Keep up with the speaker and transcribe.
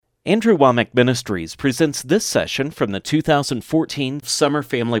Andrew Wommack Ministries presents this session from the 2014 Summer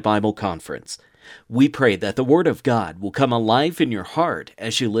Family Bible Conference. We pray that the Word of God will come alive in your heart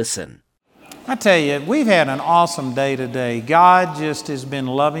as you listen. I tell you, we've had an awesome day today. God just has been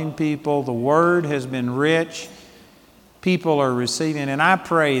loving people. The Word has been rich. People are receiving, and I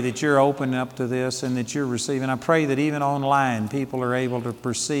pray that you're open up to this and that you're receiving. I pray that even online people are able to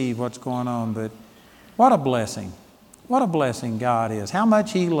perceive what's going on. But what a blessing. What a blessing God is. How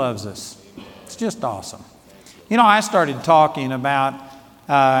much He loves us. It's just awesome. You know, I started talking about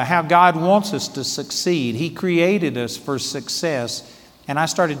how God wants us to succeed. He created us for success. And I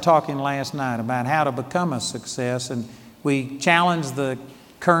started talking last night about how to become a success. And we challenged the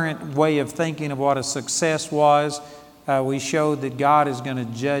current way of thinking of what a success was. We showed that God is going to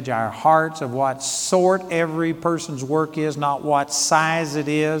judge our hearts of what sort every person's work is, not what size it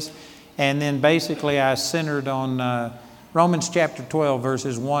is. And then basically I centered on Romans chapter 12,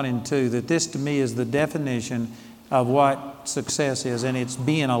 verses 1 and 2, that this to me is the definition of what success is. And it's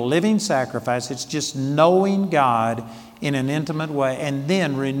being a living sacrifice. It's just knowing God in an intimate way and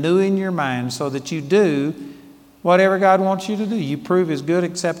then renewing your mind so that you do whatever God wants you to do. You prove His good,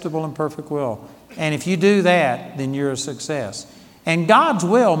 acceptable, and perfect will. And if you do that, then you're a success. And God's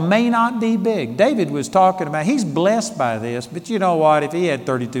will may not be big. David was talking about, he's blessed by this, but you know what? If he had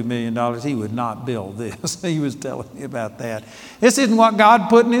 $32 million, he would not build this. He was telling me about that. This isn't what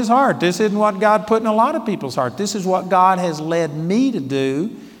God put in his heart. This isn't what God put in a lot of people's heart. This is what God has led me to do,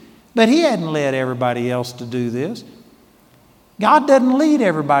 but He hadn't led everybody else to do this. God doesn't lead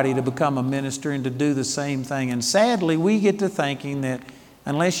everybody to become a minister and to do the same thing. And sadly, we get to thinking that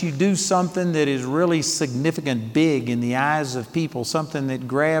unless you do something that is really significant, big in the eyes of people, something that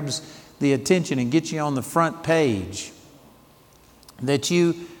grabs the attention and gets you on the front page, that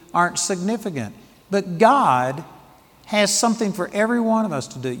you aren't significant. But God has something for every one of us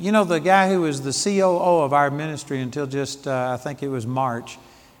to do. You know, the guy who was the COO of our ministry until just, I think it was March,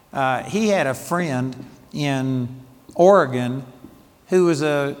 he had a friend in Oregon who was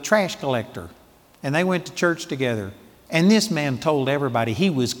a trash collector, and they went to church together. And this man told everybody he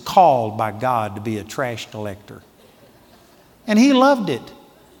was called by God to be a trash collector. And he loved it.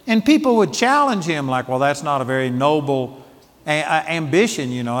 And people would challenge him like, well, that's not a very noble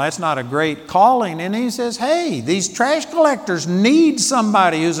ambition, you know, that's not a great calling. And he says, hey, these trash collectors need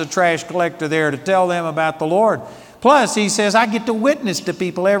somebody who's a trash collector there to tell them about the Lord. Plus, he says, I get to witness to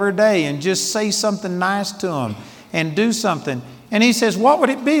people every day and just say something nice to them and do something. And he says, what would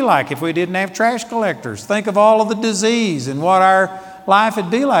it be like if we didn't have trash collectors? Think of all of the disease and what our life would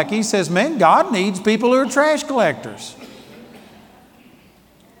be like. He says, man, God needs people who are trash collectors.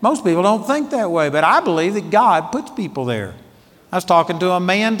 Most people don't think that way, but I believe that God puts people there. I was talking to a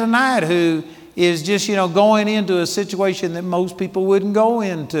man tonight who is just, you know, going into a situation that most people wouldn't go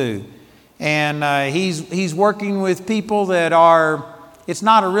into. And he's working with people that are, it's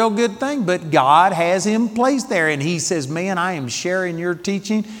not a real good thing, but God has him placed there. And he says, man, I am sharing your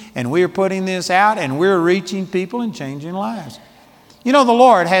teaching and we're putting this out and we're reaching people and changing lives. You know, the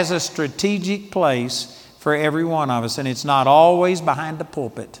Lord has a strategic place for every one of us, and it's not always behind the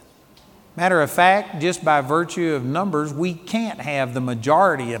pulpit. Matter of fact, just by virtue of numbers, we can't have the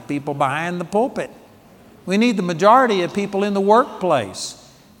majority of people behind the pulpit. We need the majority of people in the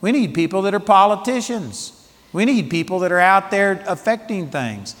workplace. We need people that are politicians. We need people that are out there affecting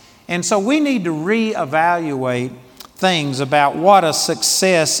things. And so we need to reevaluate things about what a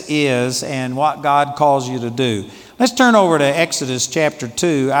success is and what God calls you to do. Let's turn over to Exodus chapter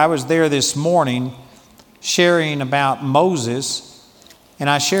 2. I was there this morning sharing about Moses, and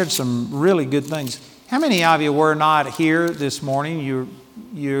I shared some really good things. How many of you were not here this morning?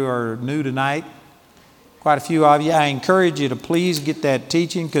 You are new tonight. Quite a few of you. I encourage you to please get that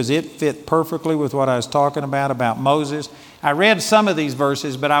teaching because it fit perfectly with what I was talking about Moses. I read some of these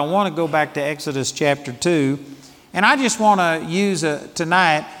verses, but I want to go back to Exodus chapter 2. And I just want to use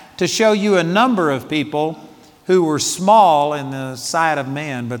tonight to show you a number of people who were small in the sight of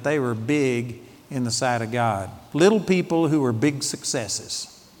man, but they were big in the sight of God. Little people who were big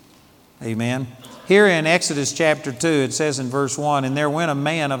successes. Amen. Here in Exodus chapter 2, it says in verse 1, and there went a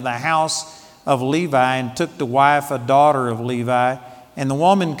man of the house of Levi and took to wife a daughter of Levi. And the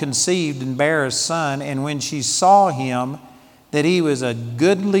woman conceived and bare a son. And when she saw him, that he was a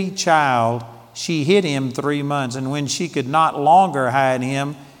goodly child, she hid him 3 months. And when she could not longer hide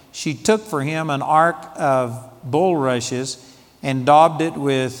him, she took for him an ark of bulrushes and daubed it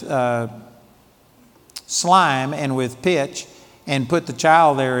with slime and with pitch and put the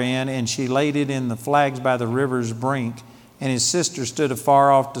child therein. And she laid it in the flags by the river's brink. and his sister stood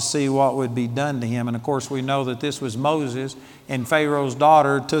afar off to see what would be done to him. And of course we know that this was Moses, and Pharaoh's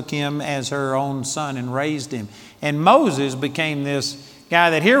daughter took him as her own son and raised him. And Moses became this guy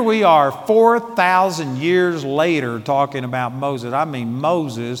that here we are 4,000 years later talking about Moses. I mean,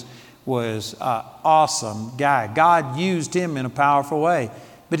 Moses was an awesome guy. God used him in a powerful way.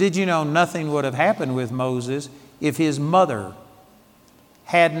 But did you know nothing would have happened with Moses if his mother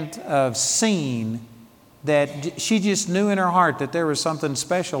hadn't seen that? She just knew in her heart that there was something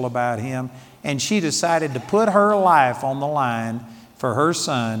special about him, and she decided to put her life on the line for her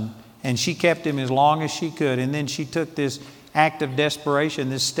son, and she kept him as long as she could. And then she took this act of desperation,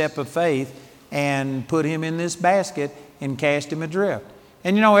 this step of faith, and put him in this basket and cast him adrift.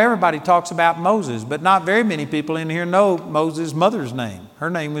 And you know, everybody talks about Moses, but not very many people in here know Moses' mother's name.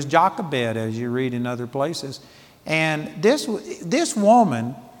 Her name was Jochebed, as you read in other places. And this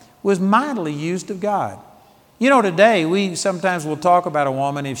woman was mightily used of God. You know, today we sometimes will talk about a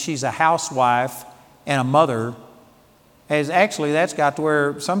woman if she's a housewife and a mother, as actually that's got to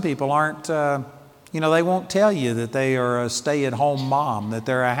where some people aren't, they won't tell you that they are a stay-at-home mom, that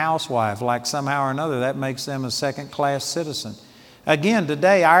they're a housewife, like somehow or another that makes them a second-class citizen. Again,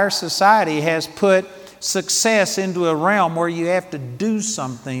 today our society has put success into a realm where you have to do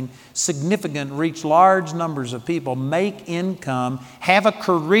something significant, reach large numbers of people, make income, have a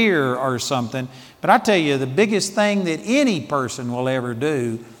career or something. But I tell you, the biggest thing that any person will ever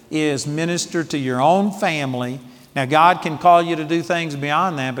do is minister to your own family. Now, God can call you to do things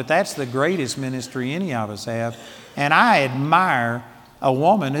beyond that, but that's the greatest ministry any of us have. And I admire a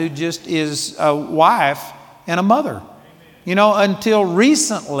woman who just is a wife and a mother. You know, until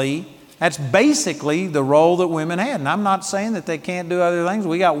recently, that's basically the role that women had. And I'm not saying that they can't do other things.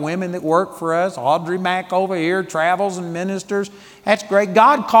 We got women that work for us. Audrey Mack over here travels and ministers. That's great.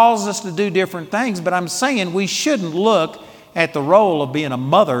 God calls us to do different things, but I'm saying we shouldn't look at the role of being a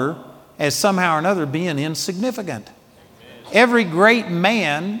mother as somehow or another being insignificant. Every great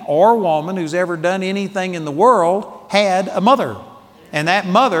man or woman who's ever done anything in the world had a mother. And that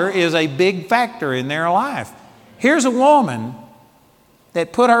mother is a big factor in their life. Here's a woman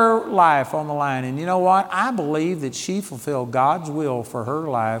that put her life on the line. And you know what? I believe that she fulfilled God's will for her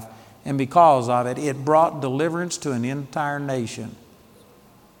life. And because of it, it brought deliverance to an entire nation.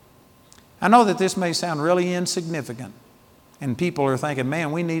 I know that this may sound really insignificant. And people are thinking,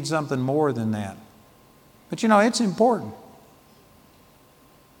 man, we need something more than that. But you know, it's important.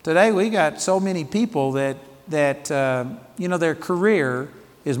 Today we got so many people that their career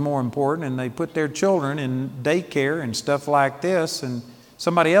is more important, and they put their children in daycare and stuff like this, and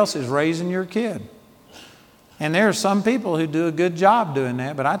somebody else is raising your kid. And there are some people who do a good job doing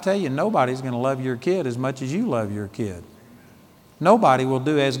that, but I tell you, nobody's going to love your kid as much as you love your kid. Nobody will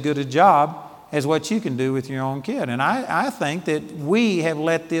do as good a job as what you can do with your own kid. And I think that we have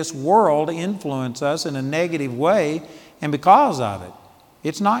let this world influence us in a negative way, and because of it,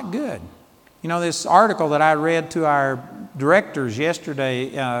 it's not good. You know, this article that I read to our directors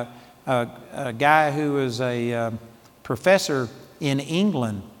yesterday, a guy who was a professor in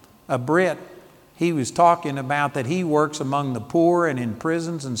England, a Brit, he was talking about that he works among the poor and in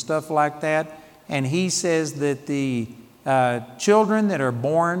prisons and stuff like that. And he says that the children that are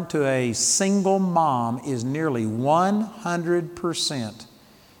born to a single mom is nearly 100%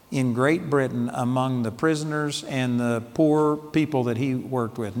 in Great Britain among the prisoners and the poor people that he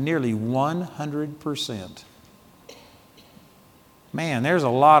worked with. Nearly 100%. Man, there's a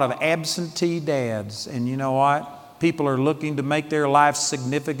lot of absentee dads, and you know what? People are looking to make their life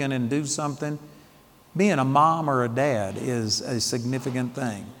significant and do something. Being a mom or a dad is a significant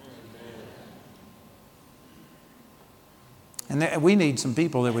thing. And we need some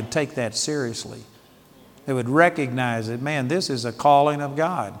people that would take that seriously. They would recognize that, man, this is a calling of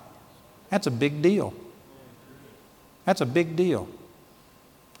God. That's a big deal. That's a big deal.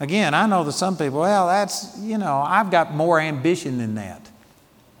 Again, I know that some people, well, I've got more ambition than that.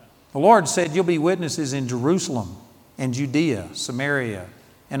 The Lord said you'll be witnesses in Jerusalem and Judea, Samaria,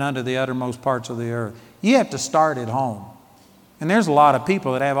 and unto the uttermost parts of the earth. You have to start at home. And there's a lot of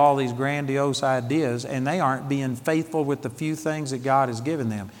people that have all these grandiose ideas, and they aren't being faithful with the few things that God has given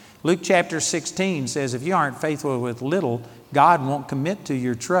them. Luke chapter 16 says, if you aren't faithful with little, God won't commit to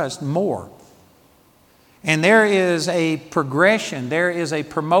your trust more. And there is a progression, there is a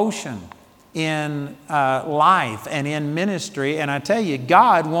promotion in life and in ministry. And I tell you,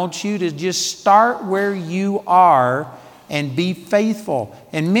 God wants you to just start where you are and be faithful.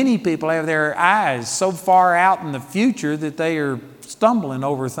 And many people have their eyes so far out in the future that they are stumbling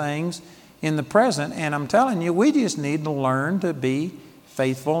over things in the present. And I'm telling you, we just need to learn to be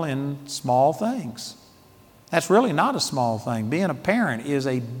faithful in small things. That's really not a small thing. Being a parent is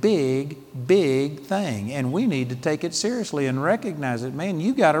a big, big thing, and we need to take it seriously and recognize it. Man,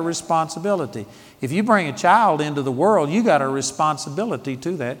 you got a responsibility. If you bring a child into the world, you got a responsibility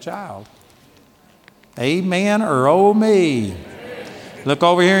to that child. Amen or oh me. Look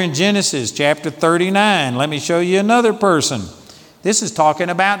over here in Genesis chapter 39. Let me show you another person. This is talking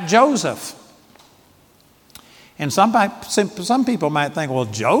about Joseph. And some people might think, well,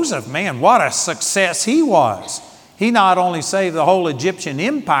 Joseph, man, what a success he was. He not only saved the whole Egyptian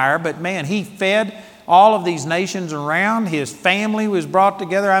empire, but man, he fed all of these nations around. His family was brought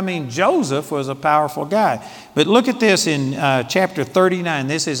together. I mean, Joseph was a powerful guy. But look at this in chapter 39.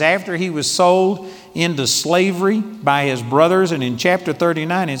 This is after he was sold into slavery by his brothers. And in chapter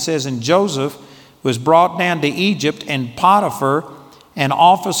 39, it says, and Joseph was brought down to Egypt, and Potiphar, an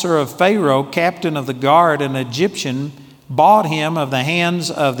officer of Pharaoh, captain of the guard, an Egyptian, bought him of the hands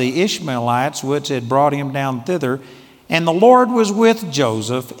of the Ishmaelites, which had brought him down thither. And the Lord was with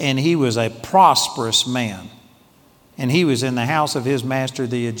Joseph, and he was a prosperous man. And he was in the house of his master,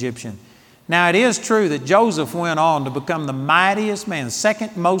 the Egyptian. Now, it is true that Joseph went on to become the mightiest man, the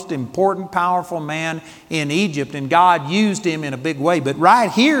second most important, powerful man in Egypt, and God used him in a big way. But right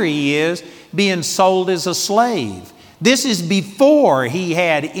here he is being sold as a slave. This is before he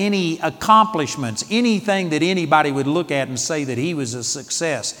had any accomplishments, anything that anybody would look at and say that he was a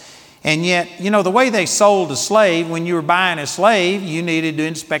success. And yet, you know, the way they sold a slave, when you were buying a slave, you needed to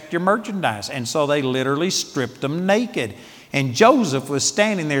inspect your merchandise. And so they literally stripped them naked. And Joseph was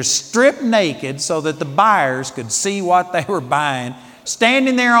standing there stripped naked so that the buyers could see what they were buying,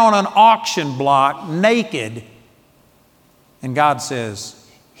 standing there on an auction block naked. And God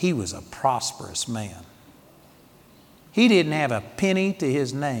says, he was a prosperous man. He didn't have a penny to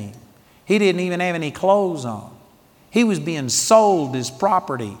his name. He didn't even have any clothes on. He was being sold as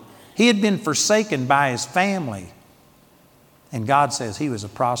property. He had been forsaken by his family. And God says he was a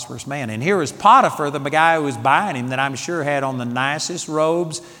prosperous man. And here was Potiphar, the guy who was buying him, that I'm sure had on the nicest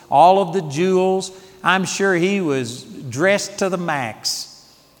robes, all of the jewels. I'm sure he was dressed to the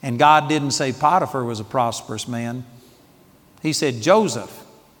max. And God didn't say Potiphar was a prosperous man. He said Joseph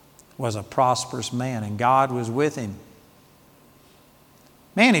was a prosperous man, and God was with him.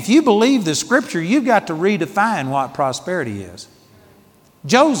 Man, if you believe the Scripture, you've got to redefine what prosperity is.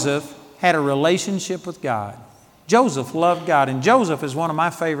 Joseph had a relationship with God. Joseph loved God, and Joseph is one of my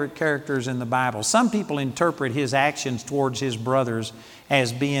favorite characters in the Bible. Some people interpret his actions towards his brothers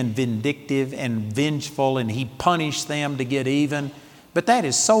as being vindictive and vengeful, and he punished them to get even. But that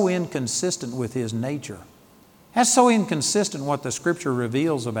is so inconsistent with his nature. That's so inconsistent what the Scripture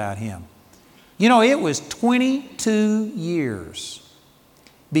reveals about him. You know, it was 22 years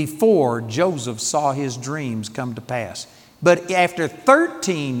before Joseph saw his dreams come to pass. But after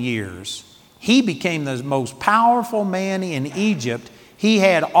 13 years, he became the most powerful man in Egypt. He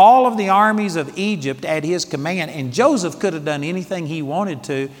had all of the armies of Egypt at his command, and Joseph could have done anything he wanted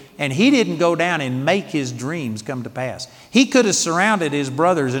to, and he didn't go down and make his dreams come to pass. He could have surrounded his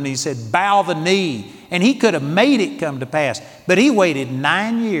brothers and he said, bow the knee, and he could have made it come to pass. But he waited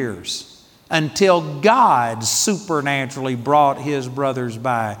 9 years until God supernaturally brought his brothers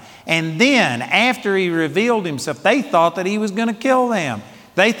by. And then, after he revealed himself, they thought that he was going to kill them.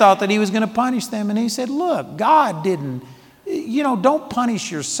 They thought that he was going to punish them. And he said, look, God didn't, don't punish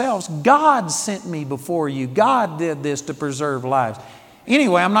yourselves. God sent me before you. God did this to preserve lives.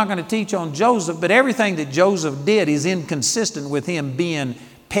 Anyway, I'm not going to teach on Joseph, but everything that Joseph did is inconsistent with him being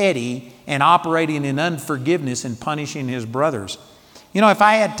petty and operating in unforgiveness and punishing his brothers. You know, if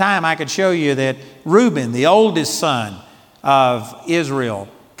I had time, I could show you that Reuben, the oldest son of Israel,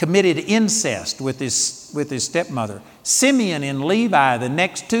 committed incest with his stepmother. Simeon and Levi, the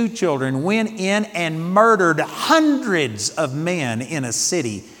next two children, went in and murdered hundreds of men in a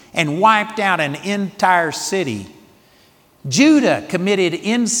city and wiped out an entire city. Judah committed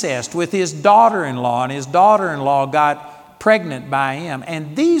incest with his daughter-in-law, and his daughter-in-law got pregnant by him.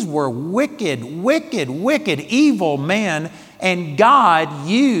 And these were wicked, evil men. And God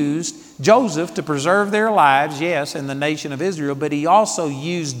used Joseph to preserve their lives, yes, in the nation of Israel, but he also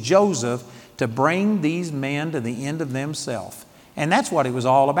used Joseph to bring these men to the end of themselves. And that's what it was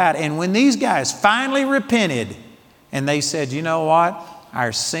all about. And when these guys finally repented and they said, you know what?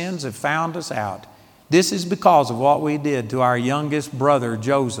 Our sins have found us out. This is because of what we did to our youngest brother,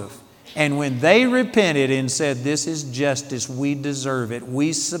 Joseph. And when they repented and said, this is justice, we deserve it,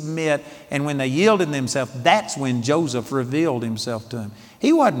 we submit, and when they yielded themselves, that's when Joseph revealed himself to him.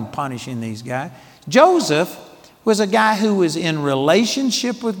 He wasn't punishing these guys. Joseph was a guy who was in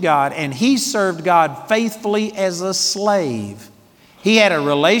relationship with God, and he served God faithfully as a slave. He had a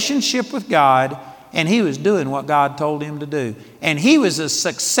relationship with God, and he was doing what God told him to do. And he was a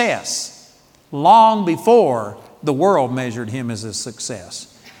success long before the world measured him as a success.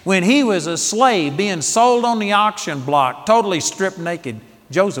 When he was a slave being sold on the auction block, totally stripped naked,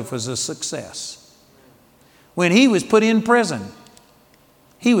 Joseph was a success. When he was put in prison,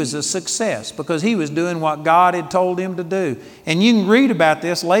 he was a success because he was doing what God had told him to do. And you can read about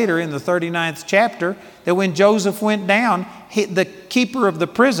this later in the 39th chapter, that when Joseph went down, the keeper of the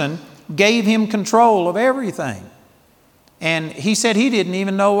prison gave him control of everything. And he said he didn't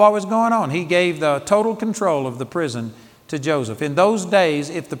even know what was going on. He gave the total control of the prison to Joseph. In those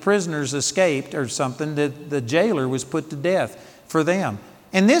days, if the prisoners escaped or something, the jailer was put to death for them.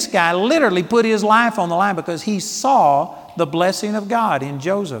 And this guy literally put his life on the line because he saw the blessing of God in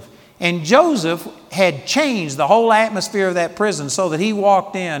Joseph. And Joseph had changed the whole atmosphere of that prison so that he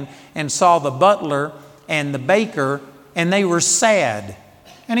walked in and saw the butler and the baker, and they were sad.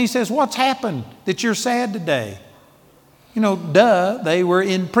 And he says, "What's happened that you're sad today?" You know, they were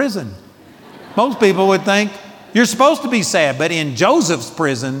in prison. Most people would think, you're supposed to be sad. But in Joseph's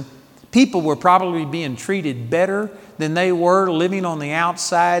prison, people were probably being treated better than they were living on the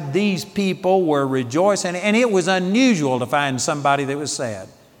outside. These people were rejoicing, and it was unusual to find somebody that was sad.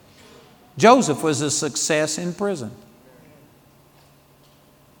 Joseph was a success in prison.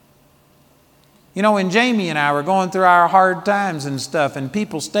 You know, when Jamie and I were going through our hard times and stuff, and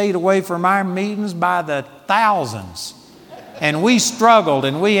people stayed away from our meetings by the thousands, and we struggled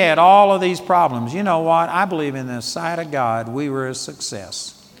and we had all of these problems, you know what? I believe in the sight of God, we were a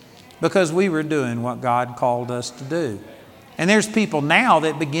success. Because we were doing what God called us to do. And there's people now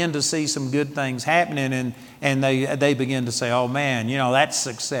that begin to see some good things happening, and they begin to say, "Oh man, you know, that's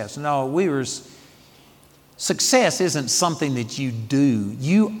success." No, success isn't something that you do.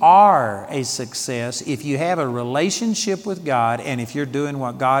 You are a success if you have a relationship with God and if you're doing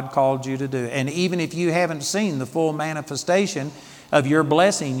what God called you to do. And even if you haven't seen the full manifestation of your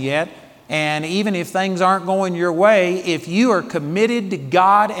blessing yet, and even if things aren't going your way, if you are committed to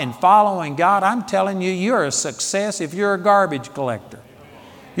God and following God, I'm telling you, you're a success if you're a garbage collector.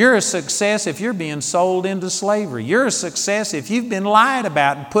 You're a success if you're being sold into slavery. You're a success if you've been lied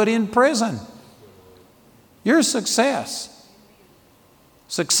about and put in prison. You're a success.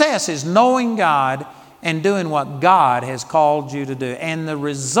 Success is knowing God and doing what God has called you to do. And the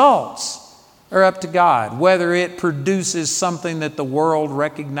results are up to God, whether it produces something that the world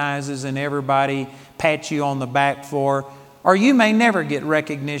recognizes and everybody pats you on the back for, or you may never get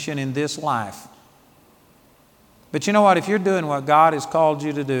recognition in this life. But you know what? If you're doing what God has called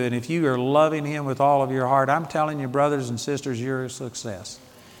you to do, and if you are loving Him with all of your heart, I'm telling you, brothers and sisters, you're a success.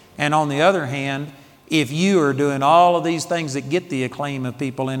 And on the other hand, if you are doing all of these things that get the acclaim of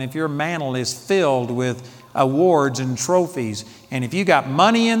people, and if your mantle is filled with awards and trophies, and if you got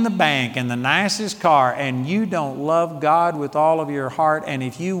money in the bank and the nicest car, and you don't love God with all of your heart, and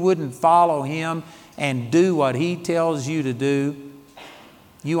if you wouldn't follow Him and do what He tells you to do,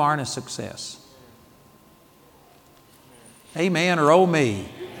 you aren't a success. Amen or oh me.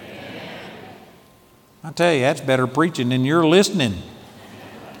 I tell you, that's better preaching than you're listening.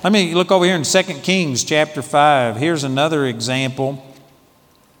 Let me look over here in 2 Kings chapter 5. Here's another example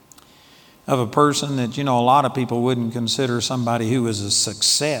of a person that, you know, a lot of people wouldn't consider somebody who was a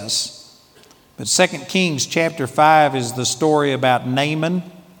success. But 2 Kings chapter 5 is the story about Naaman,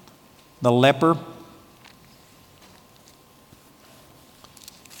 the leper.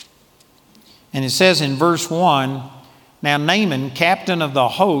 And it says in verse 1, "Now Naaman, captain of the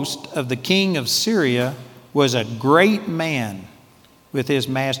host of the king of Syria, was a great man with his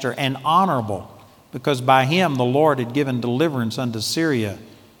master and honorable, because by him the Lord had given deliverance unto Syria.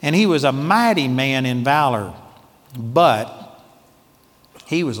 And he was a mighty man in valor, but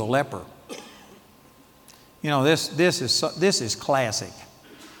he was a leper." You know, this is classic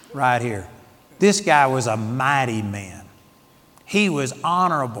right here. This guy was a mighty man. He was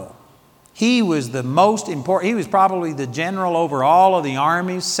honorable. He was the most important. He was probably the general over all of the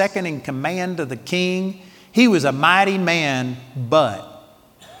armies, second in command to the king. He was a mighty man, but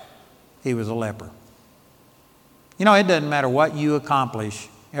he was a leper. You know, it doesn't matter what you accomplish.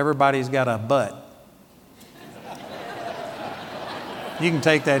 Everybody's got a but. You can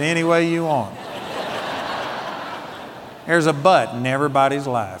take that any way you want. There's a but in everybody's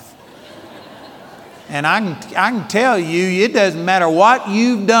life. And I can tell you, it doesn't matter what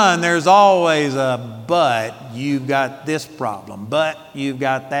you've done, there's always a but. You've got this problem, but you've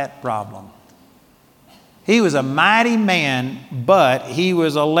got that problem. He was a mighty man, but he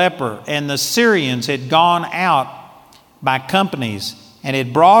was a leper. And the Syrians had gone out by companies and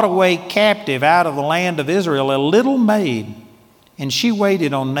had brought away captive out of the land of Israel a little maid. And she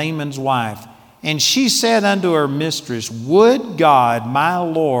waited on Naaman's wife. And she said unto her mistress, Would God, my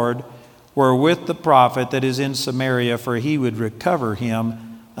Lord, were with the prophet that is in Samaria, for he would recover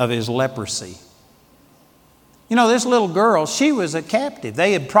him of his leprosy. You know, this little girl, she was a captive.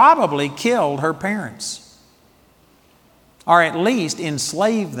 They had probably killed her parents, or at least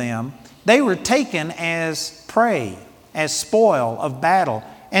enslaved them. They were taken as prey, as spoil of battle.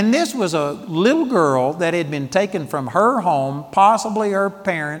 And this was a little girl that had been taken from her home, possibly her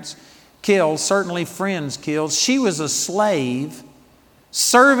parents killed, certainly friends killed. She was a slave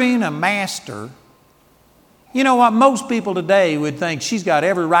serving a master. You know what? Most people today would think she's got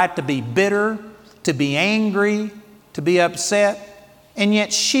every right to be bitter, to be angry, to be upset. And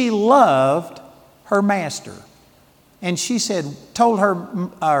yet she loved her master. And she said, told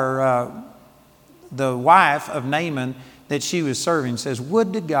the wife of Naaman that she was serving, says,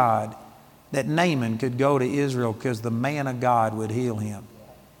 Would to God that Naaman could go to Israel, because the man of God would heal him.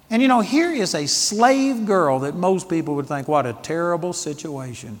 And you know, here is a slave girl that most people would think, what a terrible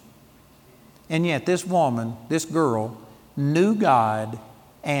situation. And yet this woman, this girl, knew God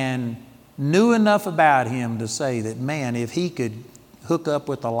and knew enough about him to say that, man, if he could hook up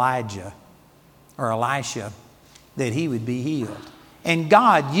with Elijah or Elisha, that he would be healed. And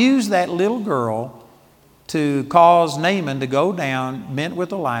God used that little girl to cause Naaman to go down, met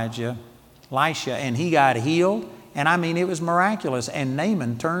with Elisha, and he got healed. And I mean, it was miraculous. And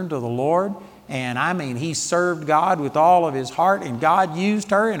Naaman turned to the Lord, and I mean, he served God with all of his heart, and God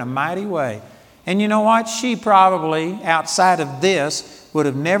used her in a mighty way. And you know what? She probably, outside of this, would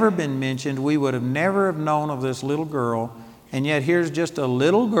have never been mentioned. We would have never have known of this little girl. And yet here's just a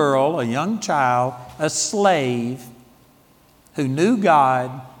little girl, a young child, a slave, who knew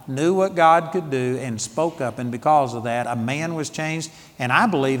God, knew what God could do, and spoke up. And because of that, a man was changed. And I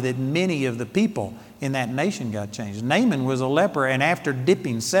believe that many of the people in that nation got changed. Naaman was a leper, and after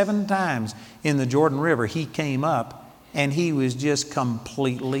dipping 7 times in the Jordan River, he came up and he was just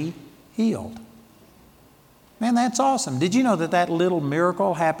completely healed. Man, that's awesome. Did you know that that little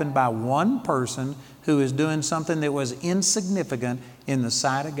miracle happened by one person who is doing something that was insignificant in the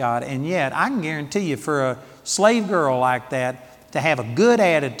sight of God? And yet, I can guarantee you, for a slave girl like that, to have a good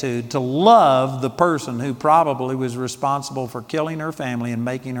attitude, to love the person who probably was responsible for killing her family and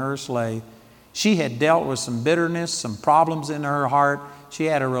making her a slave. She had dealt with some bitterness, some problems in her heart. She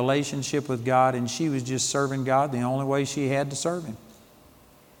had a relationship with God, and she was just serving God the only way she had to serve Him.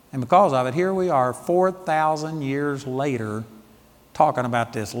 And because of it, here we are 4,000 years later talking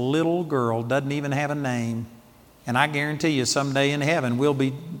about this little girl, doesn't even have a name. And I guarantee you someday in heaven we'll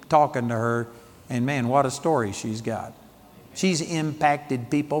be talking to her, and man, what a story she's got. She's impacted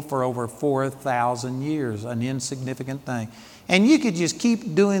people for over 4,000 years, an insignificant thing. And you could just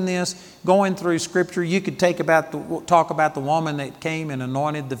keep doing this, going through Scripture. You could talk about the woman that came and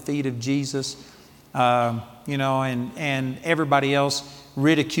anointed the feet of Jesus, and everybody else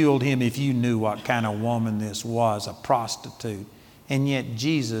ridiculed him if you knew what kind of woman this was, a prostitute. And yet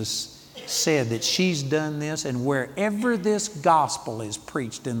Jesus said that she's done this, and wherever this gospel is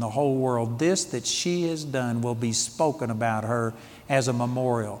preached in the whole world, this that she has done will be spoken about her as a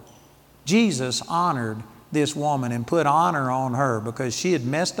memorial. Jesus honored this woman and put honor on her because she had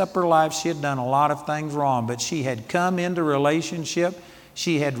messed up her life. She had done a lot of things wrong, but she had come into relationship.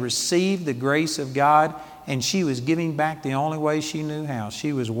 She had received the grace of God, and she was giving back the only way she knew how.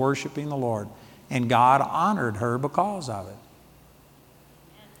 She was worshiping the Lord, and God honored her because of it.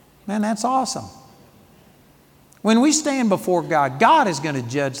 Man, that's awesome. When we stand before God, God is going to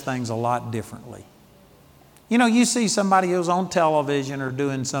judge things a lot differently. You know, you see somebody who's on television or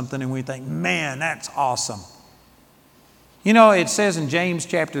doing something and we think, man, that's awesome. You know, it says in James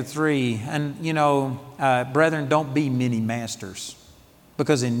chapter 3, and brethren, don't be many masters,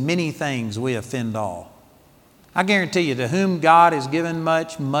 because in many things we offend all. I guarantee you, to whom God has given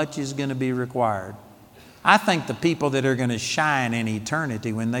much, much is going to be required. I think the people that are going to shine in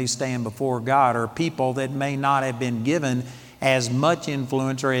eternity when they stand before God are people that may not have been given as much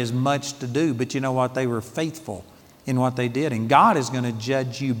influence or as much to do, but you know what? They were faithful in what they did. And God is going to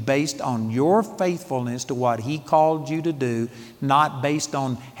judge you based on your faithfulness to what He called you to do, not based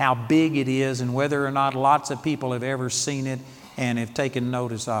on how big it is and whether or not lots of people have ever seen it and have taken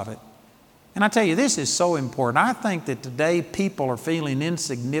notice of it. And I tell you, this is so important. I think that today people are feeling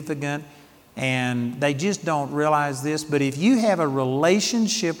insignificant and they just don't realize this. But if you have a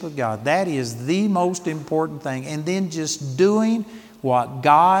relationship with God, that is the most important thing. And then just doing what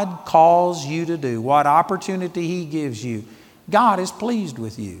God calls you to do, what opportunity He gives you, God is pleased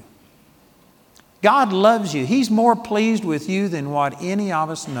with you. God loves you. He's more pleased with you than what any of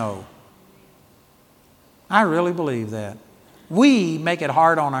us know. I really believe that. We make it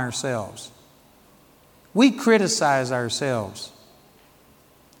hard on ourselves. We criticize ourselves.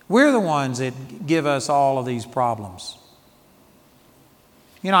 We're the ones that give us all of these problems.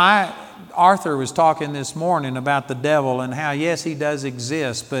 You know, Arthur was talking this morning about the devil and how, yes, he does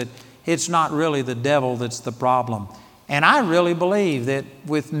exist, but it's not really the devil that's the problem. And I really believe that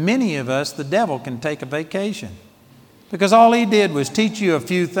with many of us, the devil can take a vacation. Because all he did was teach you a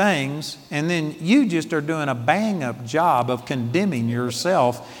few things, and then you just are doing a bang-up job of condemning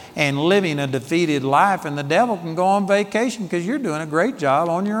yourself and living a defeated life, and the devil can go on vacation because you're doing a great job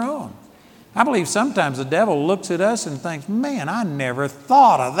on your own. I believe sometimes the devil looks at us and thinks, man, I never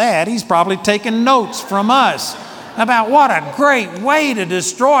thought of that. He's probably taking notes from us about what a great way to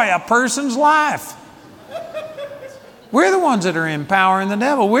destroy a person's life. We're the ones that are empowering the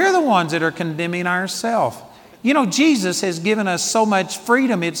devil. We're the ones that are condemning ourselves. You know, Jesus has given us so much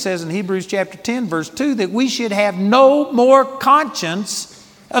freedom. It says in Hebrews chapter 10, verse 2, that we should have no more conscience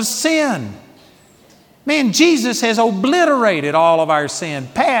of sin. Man, Jesus has obliterated all of our sin,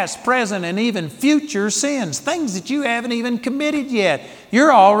 past, present, and even future sins, things that you haven't even committed yet.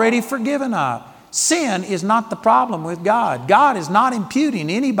 You're already forgiven of. Sin is not the problem with God. God is not imputing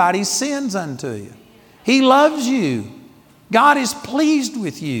anybody's sins unto you. He loves you. God is pleased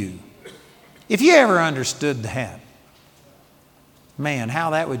with you. If you ever understood that, man, how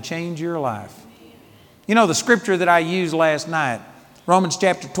that would change your life. You know, the scripture that I used last night, Romans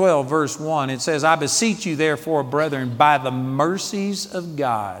chapter 12, verse 1, it says, I beseech you therefore, brethren, by the mercies of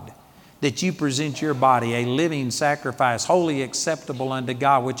God, that you present your body a living sacrifice, wholly acceptable unto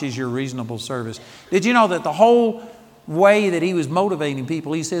God, which is your reasonable service. Did you know that the whole way that he was motivating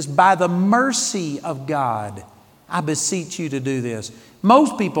people, he says, by the mercy of God, I beseech you to do this.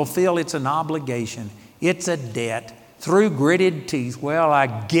 Most people feel it's an obligation. It's a debt. Through gritted teeth, well,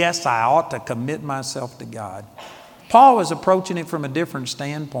 I guess I ought to commit myself to God. Paul was approaching it from a different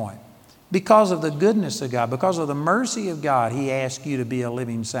standpoint. Because of the goodness of God, because of the mercy of God, he asked you to be a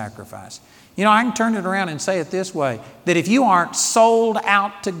living sacrifice. You know, I can turn it around and say it this way, that if you aren't sold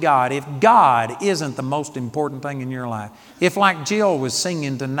out to God, if God isn't the most important thing in your life, if like Jill was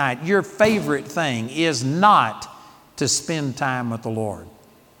singing tonight, your favorite thing is not to spend time with the Lord.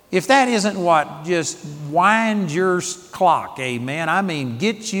 If that isn't what just winds your clock, amen, I mean,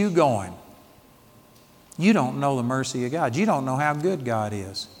 gets you going, you don't know the mercy of God. You don't know how good God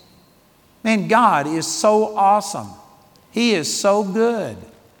is. Man, God is so awesome. He is so good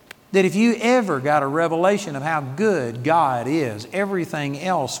that if you ever got a revelation of how good God is, everything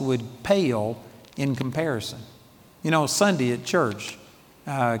else would pale in comparison. You know, Sunday at church,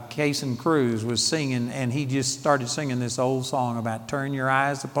 Cason Cruz was singing, and he just started singing this old song about turn your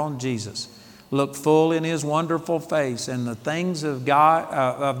eyes upon Jesus. Look full in His wonderful face, and the things of God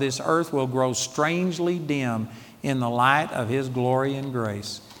of this earth will grow strangely dim in the light of His glory and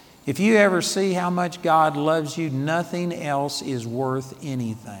grace. If you ever see how much God loves you, nothing else is worth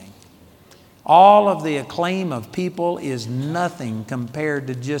anything. All of the acclaim of people is nothing compared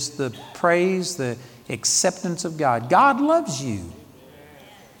to just the praise, the acceptance of God. God loves you.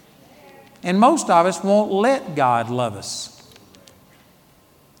 And most of us won't let God love us.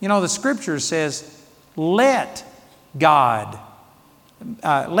 You know, the Scripture says, let God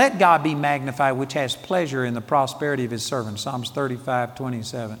be magnified, which has pleasure in the prosperity of His servants. Psalms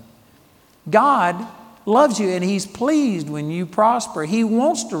 35:27. God loves you, and He's pleased when you prosper. He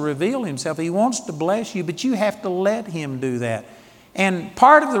wants to reveal Himself. He wants to bless you, but you have to let Him do that. And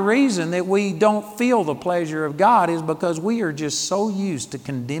part of the reason that we don't feel the pleasure of God is because we are just so used to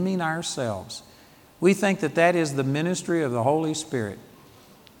condemning ourselves. We think that that is the ministry of the Holy Spirit.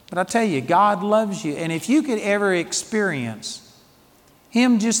 But I tell you, God loves you. And if you could ever experience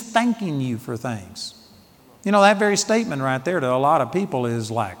Him just thanking you for things. You know, that very statement right there to a lot of people is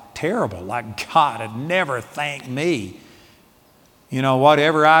like terrible. Like God had never thanked me. You know,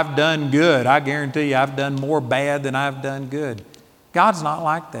 whatever I've done good, I guarantee you I've done more bad than I've done good. God's not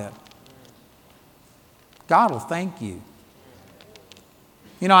like that. God will thank you.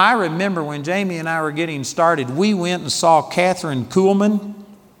 You know, I remember when Jamie and I were getting started, we went and saw Catherine Kuhlman.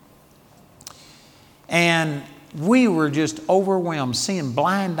 And we were just overwhelmed, seeing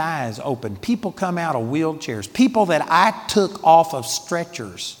blind eyes open. People come out of wheelchairs. People that I took off of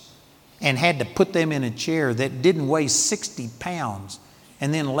stretchers and had to put them in a chair that didn't weigh 60 pounds.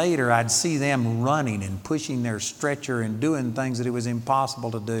 And then later I'd see them running and pushing their stretcher and doing things that it was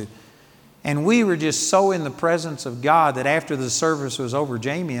impossible to do. And we were just so in the presence of God that after the service was over,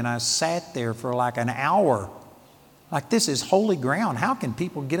 Jamie and I sat there for like an hour. Like, this is holy ground. How can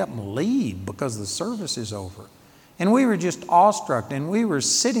people get up and leave because the service is over? And we were just awestruck, and we were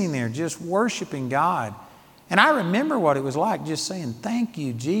sitting there just worshiping God. And I remember what it was like just saying, thank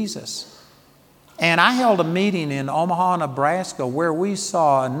you, Jesus. And I held a meeting in Omaha, Nebraska, where we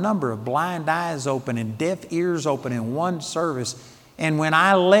saw a number of blind eyes open and deaf ears open in one service. And when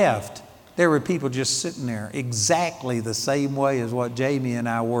I left, there were people just sitting there exactly the same way as what Jamie and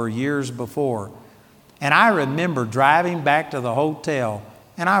I were years before. And I remember driving back to the hotel,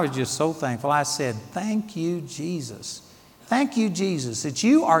 and I was just so thankful. I said, thank you, Jesus. Thank you, Jesus, that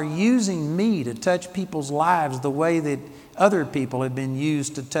you are using me to touch people's lives the way that other people have been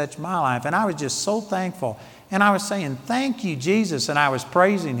used to touch my life. And I was just so thankful. And I was saying, thank you, Jesus. And I was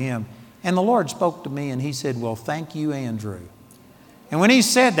praising him. And the Lord spoke to me and he said, well, thank you, Andrew. And when he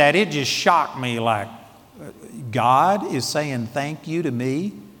said that, it just shocked me, like, God is saying thank you to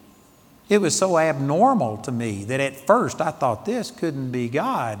me? It was so abnormal to me that at first I thought this couldn't be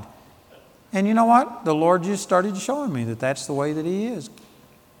God. And you know what? The Lord just started showing me that that's the way that he is.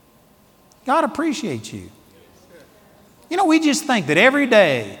 God appreciates you. You know, we just think that every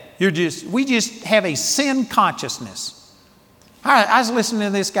day we just have a sin consciousness. I was listening to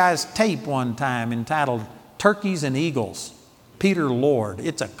this guy's tape one time entitled Turkeys and Eagles, Peter Lord.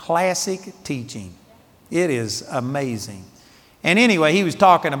 It's a classic teaching. It is amazing. And anyway, he was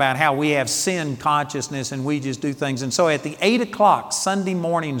talking about how we have sin consciousness and we just do things. And so at the 8 o'clock Sunday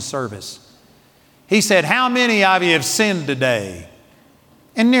morning service, he said, how many of you have sinned today?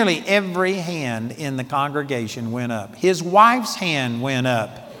 And nearly every hand in the congregation went up. His wife's hand went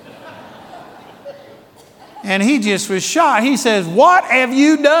up. And he just was shocked. He says, what have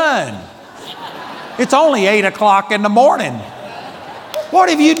you done? It's only 8 o'clock in the morning. What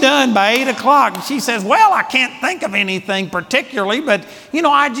have you done by 8 o'clock? And she says, well, I can't think of anything particularly, but, you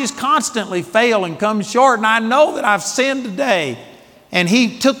know, I just constantly fail and come short, and I know that I've sinned today. And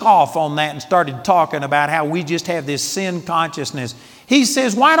he took off on that and started talking about how we just have this sin consciousness. He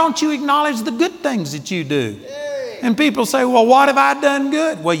says, why don't you acknowledge the good things that you do? And people say, well, what have I done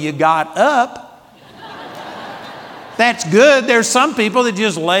good? Well, you got up. That's good. There's some people that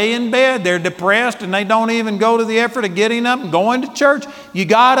just lay in bed. They're depressed and they don't even go to the effort of getting up and going to church. You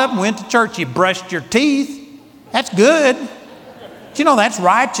got up and went to church. You brushed your teeth. That's good. But you know, that's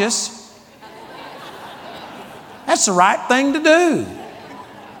righteous. That's the right thing to do.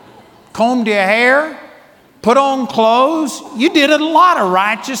 Combed your hair, put on clothes. You did a lot of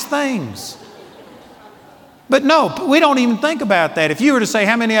righteous things. But no, we don't even think about that. If you were to say,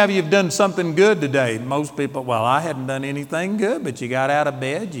 how many of you have done something good today? Most people, well, I hadn't done anything good, but you got out of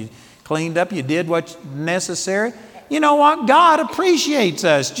bed, you cleaned up, you did what's necessary. You know what? God appreciates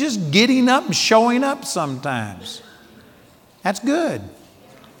us just getting up and showing up sometimes. That's good.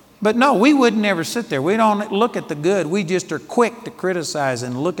 But no, we would never sit there. We don't look at the good. We just are quick to criticize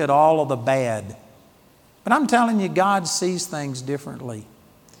and look at all of the bad. But I'm telling you, God sees things differently.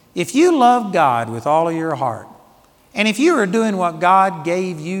 If you love God with all of your heart, and if you are doing what God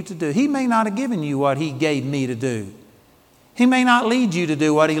gave you to do, He may not have given you what He gave me to do. He may not lead you to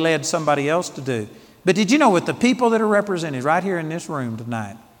do what He led somebody else to do. But did you know, with the people that are represented right here in this room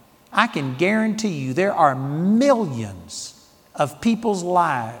tonight, I can guarantee you there are millions of people's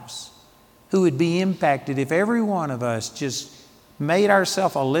lives who would be impacted if every one of us just made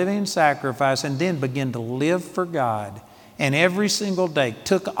ourselves a living sacrifice and then began to live for God. And every single day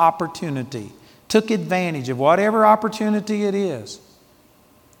took opportunity, took advantage of whatever opportunity it is.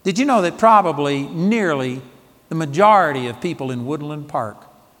 Did you know that probably nearly the majority of people in Woodland Park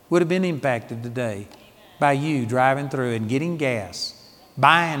would have been impacted today by you driving through and getting gas,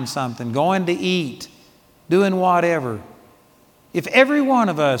 buying something, going to eat, doing whatever? If every one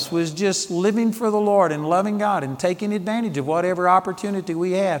of us was just living for the Lord and loving God and taking advantage of whatever opportunity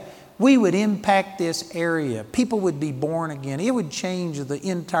we have, we would impact this area. People would be born again. It would change the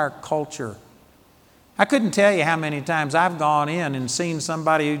entire culture. I couldn't tell you how many times I've gone in and seen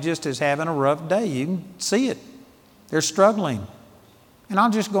somebody who just is having a rough day. You can see it. They're struggling. And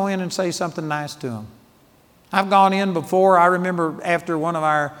I'll just go in and say something nice to them. I've gone in before. I remember after one of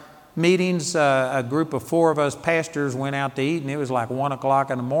our meetings, a group of 4 of us pastors went out to eat, and it was like 1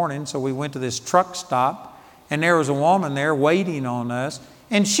 o'clock in the morning. So we went to this truck stop, and there was a woman there waiting on us.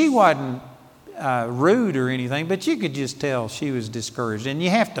 And she wasn't rude or anything, but you could just tell she was discouraged. And you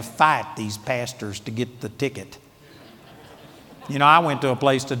have to fight these pastors to get the ticket. You know, I went to a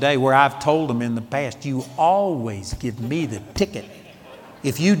place today where I've told them in the past, you always give me the ticket.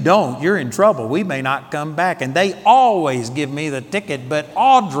 If you don't, you're in trouble. We may not come back. And they always give me the ticket, but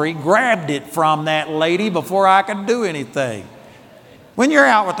Audrey grabbed it from that lady before I could do anything. When you're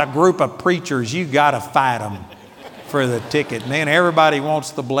out with a group of preachers, you got to fight them for the ticket. Man, everybody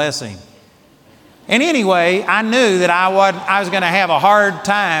wants the blessing. And anyway, I knew that I was going to have a hard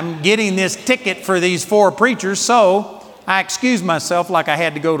time getting this ticket for these 4 preachers, so I excused myself like I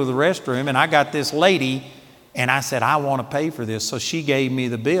had to go to the restroom, and I got this lady, and I said, I want to pay for this. So she gave me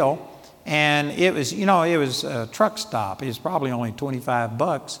the bill, and it was, it was a truck stop. It was probably only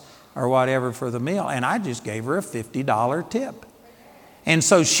 $25 or whatever for the meal, and I just gave her a $50 tip. And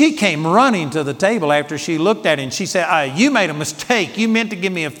so she came running to the table after she looked at it, and she said, you made a mistake. You meant to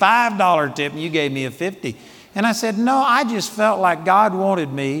give me a $5 tip, and you gave me a $50. And I said, no, I just felt like God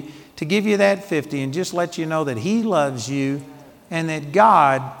wanted me to give you that $50 and just let you know that He loves you, and that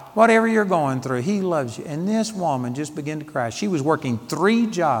God, whatever you're going through, He loves you. And this woman just began to cry. She was working 3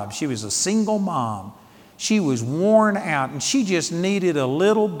 jobs. She was a single mom. She was worn out, and she just needed a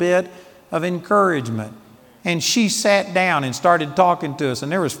little bit of encouragement. And she sat down and started talking to us,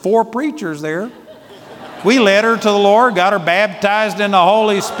 and there was 4 preachers there. We led her to the Lord, got her baptized in the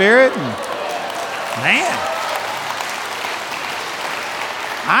Holy Spirit, and man,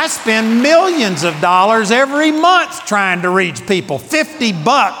 I spend millions of dollars every month trying to reach people.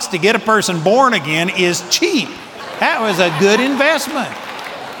 $50 to get a person born again is cheap. That was a good investment.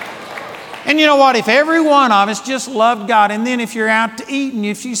 And you know what? If every one of us just loved God, and then if you're out to eat and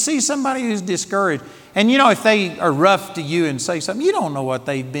if you see somebody who's discouraged, and if they are rough to you and say something, you don't know what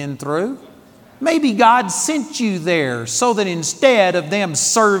they've been through. Maybe God sent you there so that instead of them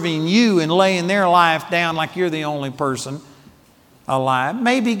serving you and laying their life down like you're the only person alive,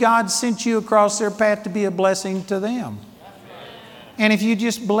 maybe God sent you across their path to be a blessing to them. And if you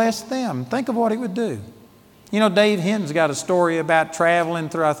just bless them, think of what it would do. Dave Hinton's got a story about traveling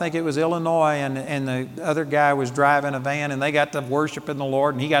through, I think it was Illinois, and the other guy was driving a van, and they got to worshiping the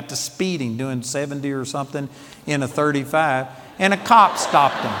Lord, and he got to speeding, doing 70 or something in a 35, and a cop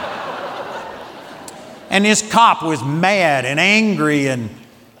stopped him. And this cop was mad and angry, and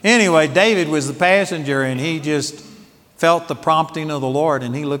anyway, David was the passenger, and he just felt the prompting of the Lord,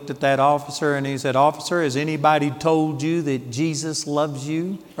 and he looked at that officer and he said, "Officer, has anybody told you that Jesus loves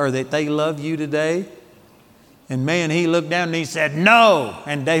you, or that they love you today?" And man, he looked down and he said, "No."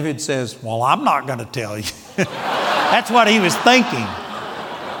 And David says, "Well, I'm not going to tell you." That's what he was thinking.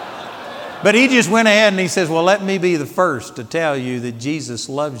 But he just went ahead and he says, "Well, let me be the first to tell you that Jesus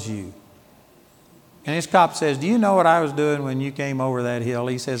loves you." And this cop says, "Do you know what I was doing when you came over that hill?"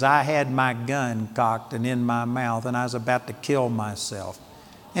 He says, "I had my gun cocked and in my mouth, and I was about to kill myself."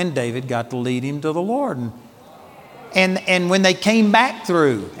 And David got to lead him to the Lord. And when they came back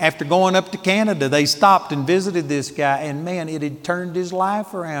through, after going up to Canada, they stopped and visited this guy, and man, it had turned his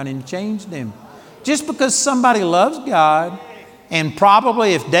life around and changed him. Just because somebody loves God, and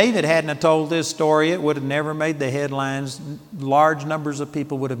probably if David hadn't have told this story, it would have never made the headlines. Large numbers of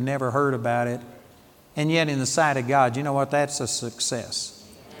people would have never heard about it. And yet in the sight of God, you know what? That's a success.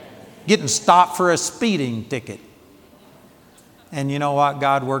 Getting stopped for a speeding ticket. And you know what?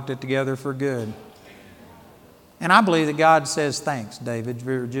 God worked it together for good. And I believe that God says, "Thanks, David,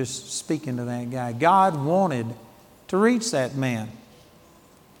 for just speaking to that guy." God wanted to reach that man.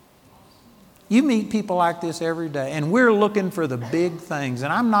 You meet people like this every day, and we're looking for the big things.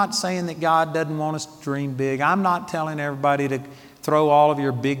 And I'm not saying that God doesn't want us to dream big. I'm not telling everybody to throw all of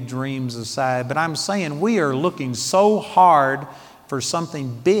your big dreams aside. But I'm saying we are looking so hard for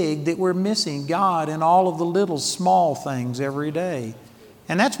something big that we're missing God in all of the little small things every day.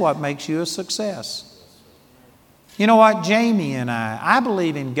 And that's what makes you a success. You know what? Jamie and I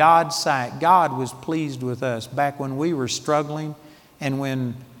believe in God's sight, God was pleased with us back when we were struggling and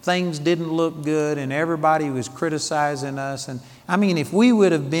when things didn't look good and everybody was criticizing us. And I mean, if we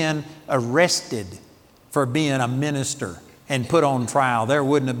would have been arrested for being a minister and put on trial, there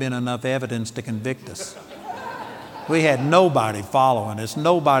wouldn't have been enough evidence to convict us. We had nobody following us.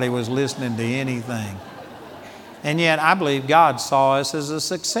 Nobody was listening to anything. And yet I believe God saw us as a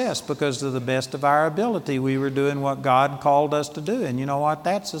success because to the best of our ability, we were doing what God called us to do. And you know what?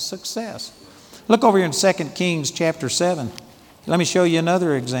 That's a success. Look over here in 2 Kings chapter 7. Let me show you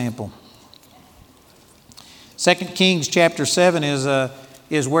another example. 2 Kings chapter 7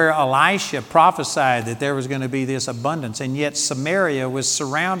 is where Elisha prophesied that there was going to be this abundance. And yet Samaria was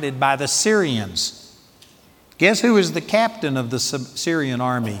surrounded by the Syrians. Guess who was the captain of the Syrian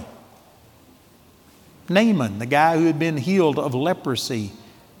army? Naaman, the guy who had been healed of leprosy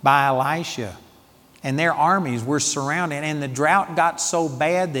by Elisha. And their armies were surrounded. And the drought got so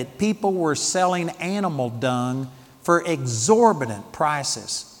bad that people were selling animal dung for exorbitant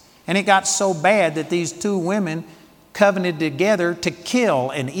prices. And it got so bad that these 2 women covenanted together to kill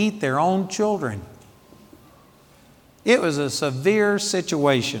and eat their own children. It was a severe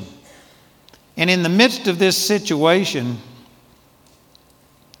situation. And in the midst of this situation,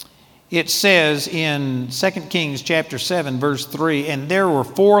 it says in 2 Kings chapter 7, verse 3, "And there were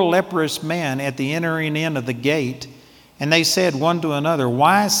 4 leprous men at the entering in of the gate, And they said one to another,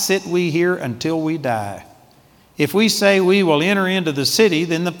 why sit we here until we die? If we say we will enter into the city,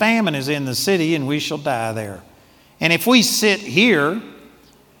 then the famine is in the city, and we shall die there. And if we sit here,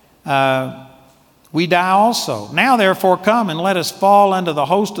 we die also. Now therefore come and let us fall under the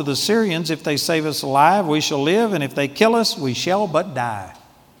host of the Syrians. If they save us alive, we shall live, and if they kill us, we shall but die.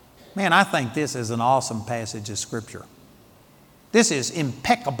 Man, I think this is an awesome passage of Scripture. This is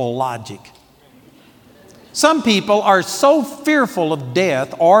impeccable logic. Some people are so fearful of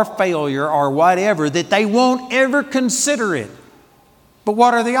death or failure or whatever that they won't ever consider it. But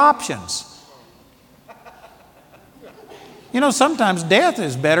what are the options? You know, sometimes death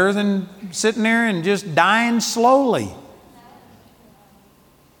is better than sitting there and just dying slowly.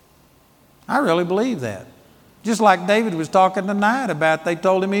 I really believe that. Just like David was talking tonight about, they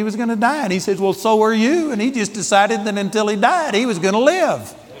told him he was going to die. And he said, well, so are you. And he just decided that until he died, he was going to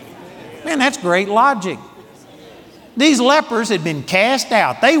live. Man, that's great logic. These lepers had been cast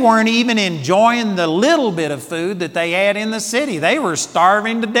out. They weren't even enjoying the little bit of food that they had in the city. They were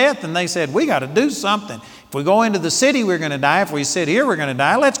starving to death. And they said, we got to do something. If we go into the city, we're going to die. If we sit here, we're going to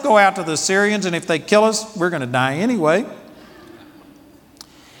die. Let's go out to the Syrians, and if they kill us, we're going to die anyway.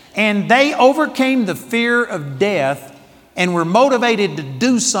 And they overcame the fear of death and were motivated to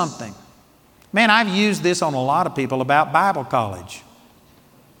do something. Man, I've used this on a lot of people about Bible college.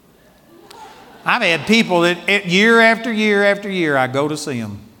 I've had people that year after year after year, I go to see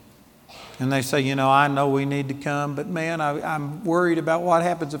them. And they say, you know, I know we need to come, but man, I'm worried about what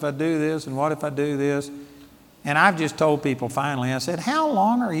happens if I do this and what if I do this. And I've just told people finally, I said, how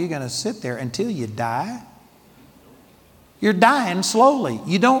long are you going to sit there until you die? You're dying slowly.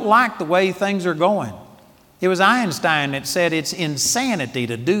 You don't like the way things are going. It was Einstein that said it's insanity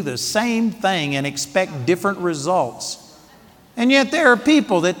to do the same thing and expect different results. And yet there are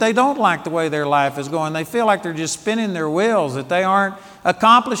people that they don't like the way their life is going. They feel like they're just spinning their wheels, that they aren't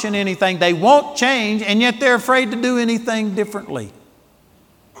accomplishing anything. They won't change, and yet they're afraid to do anything differently.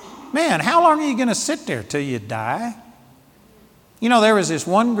 Man, how long are you going to sit there till you die? You know, there was this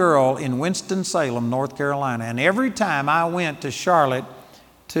one girl in Winston-Salem, North Carolina, and every time I went to Charlotte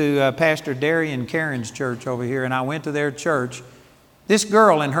to Pastor Darian Caron's church over here, and I went to their church, this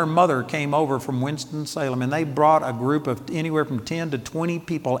girl and her mother came over from Winston-Salem, and they brought a group of anywhere from 10 to 20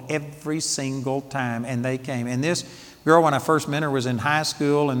 people every single time, and they came. And this girl, when I first met her, was in high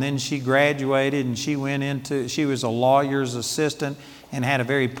school, and then she graduated, and she was a lawyer's assistant and had a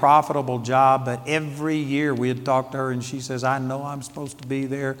very profitable job. But every year we had talked to her, and she says, I know I'm supposed to be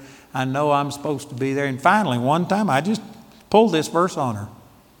there. I know I'm supposed to be there. And finally, one time, I just pulled this verse on her.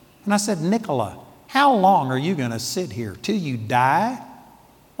 And I said, Nicola, how long are you going to sit here? Till you die?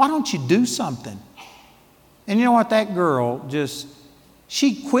 Why don't you do something? And you know what? That girl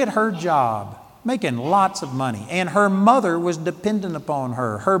she quit her job, making lots of money. And her mother was dependent upon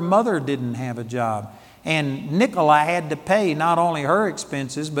her. Her mother didn't have a job. And Nicola had to pay not only her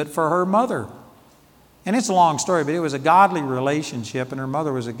expenses, but for her mother. And it's a long story, but it was a godly relationship, and her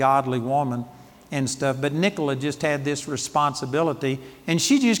mother was a godly woman and stuff. But Nicola just had this responsibility, and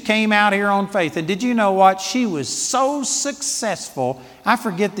she just came out here on faith. And did you know what? She was so successful. I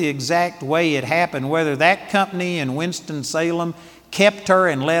forget the exact way it happened, whether that company in Winston-Salem kept her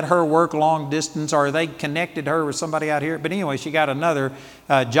and let her work long distance, or they connected her with somebody out here. But anyway, she got another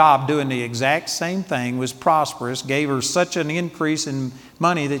job doing the exact same thing, was prosperous, gave her such an increase in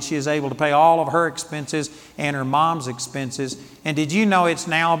money that she is able to pay all of her expenses and her mom's expenses. And did you know it's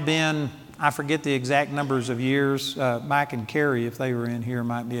now been, I forget the exact numbers of years, Mike and Carrie, if they were in here,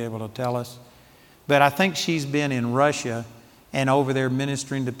 might be able to tell us. But I think she's been in Russia and over there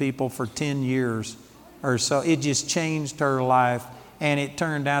ministering to people for 10 years or so. It just changed her life. And it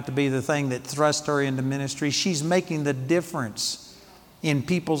turned out to be the thing that thrust her into ministry. She's making the difference in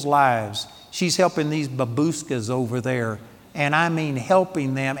people's lives. She's helping these babushkas over there. And I mean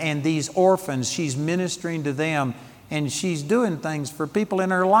helping them. And these orphans, she's ministering to them. And she's doing things for people.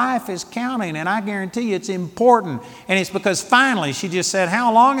 And her life is counting. And I guarantee you it's important. And it's because finally she just said,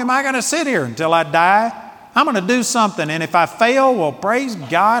 how long am I going to sit here until I die? I'm going to do something. And if I fail, well, praise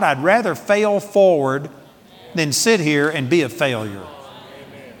God, I'd rather fail forward than sit here and be a failure.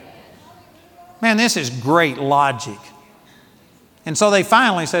 Man, this is great logic. And so they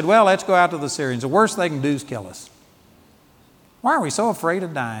finally said, well, let's go out to the Syrians. The worst they can do is kill us. Why are we so afraid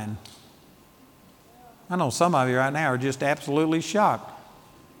of dying? I know some of you right now are just absolutely shocked.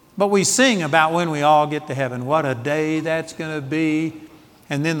 But we sing about when we all get to heaven, what a day that's going to be.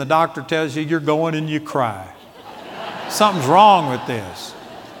 And then the doctor tells you you're going and you cry. Something's wrong with this.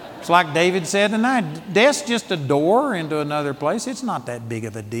 It's like David said tonight, death's just a door into another place. It's not that big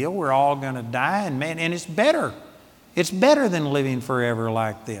of a deal. We're all going to die, and it's better. It's better than living forever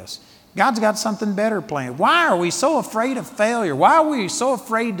like this. God's got something better planned. Why are we so afraid of failure? Why are we so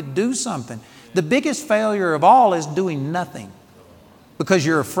afraid to do something? The biggest failure of all is doing nothing because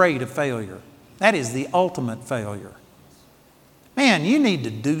you're afraid of failure. That is the ultimate failure. Man, you need to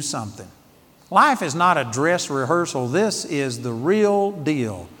do something. Life is not a dress rehearsal. This is the real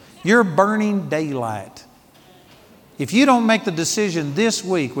deal. You're burning daylight. If you don't make the decision this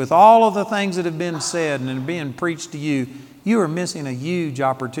week with all of the things that have been said and are being preached to you, you are missing a huge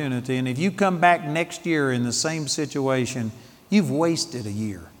opportunity. And if you come back next year in the same situation, you've wasted a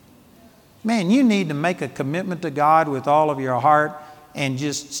year. Man, you need to make a commitment to God with all of your heart and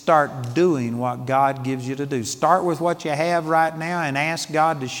just start doing what God gives you to do. Start with what you have right now and ask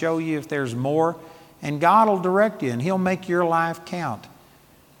God to show you if there's more, and God will direct you and He'll make your life count.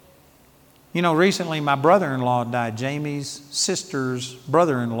 You know, recently my brother-in-law died, Jamie's sister's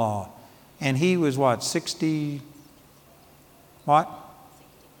brother-in-law, and he was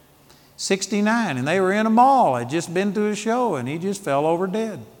 69, and they were in a mall. Had just been to a show, and he just fell over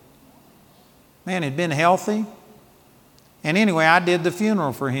dead. Man, he'd been healthy. And anyway, I did the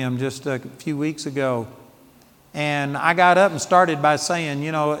funeral for him just a few weeks ago. And I got up and started by saying,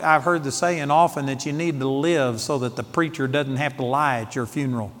 you know, I've heard the saying often that you need to live so that the preacher doesn't have to lie at your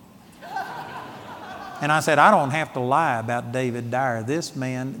funeral. And I said, I don't have to lie about David Dyer. This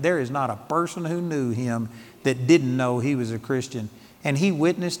man, there is not a person who knew him that didn't know he was a Christian. And he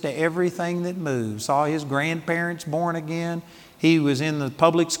witnessed to everything that moved. Saw his grandparents born again. He was in the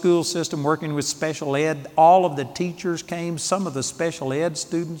public school system working with special ed. All of the teachers came. Some of the special ed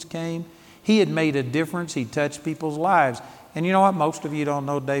students came. He had made a difference. He touched people's lives. And you know what? Most of you don't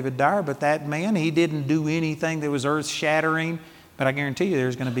know David Dyer, but that man, he didn't do anything that was earth-shattering. But I guarantee you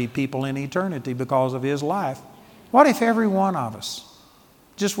there's going to be people in eternity because of his life. What if every one of us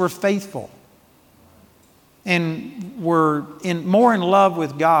just were faithful and were more in love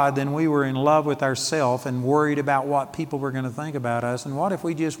with God than we were in love with ourselves and worried about what people were going to think about us? And what if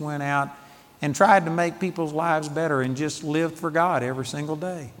we just went out and tried to make people's lives better and just lived for God every single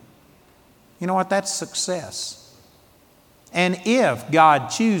day? You know what? That's success. And if God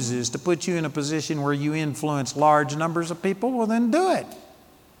chooses to put you in a position where you influence large numbers of people, well, then do it.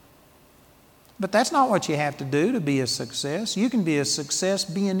 But that's not what you have to do to be a success. You can be a success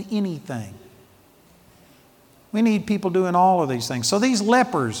being anything. We need people doing all of these things. So these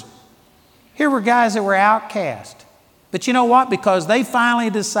lepers, here were guys that were outcast. But you know what? Because they finally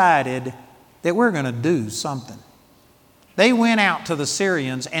decided that we're going to do something. They went out to the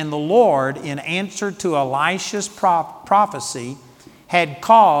Syrians, and the Lord, in answer to Elisha's prophecy, had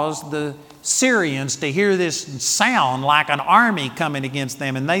caused the Syrians to hear this sound like an army coming against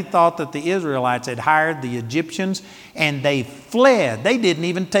them. And they thought that the Israelites had hired the Egyptians, and they fled. They didn't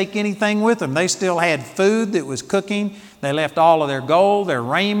even take anything with them. They still had food that was cooking. They left all of their gold, their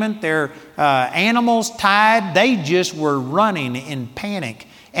raiment, their animals tied. They just were running in panic.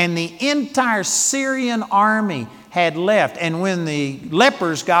 And the entire Syrian army had left. And when the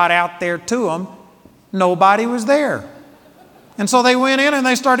lepers got out there to them, nobody was there. And so they went in and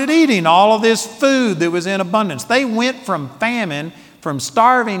they started eating all of this food that was in abundance. They went from famine, from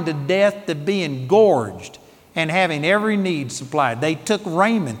starving to death, to being gorged and having every need supplied. They took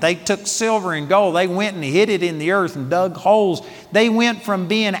raiment. They took silver and gold. They went and hid it in the earth and dug holes. They went from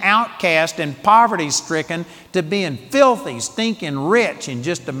being outcast and poverty-stricken to being filthy, stinking rich in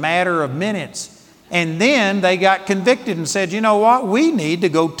just a matter of minutes. And then they got convicted and said, you know what? We need to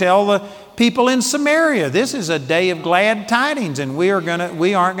go tell the people in Samaria. This is a day of glad tidings, and we aren't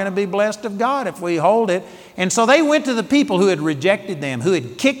going to be blessed of God if we hold it. And so they went to the people who had rejected them, who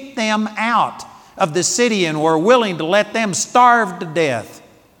had kicked them out of the city and were willing to let them starve to death.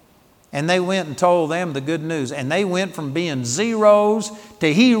 And they went and told them the good news. And they went from being zeros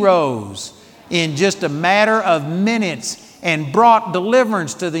to heroes in just a matter of minutes and brought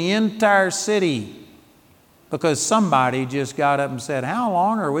deliverance to the entire city. Because somebody just got up and said, how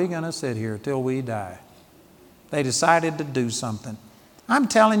long are we going to sit here till we die? They decided to do something. I'm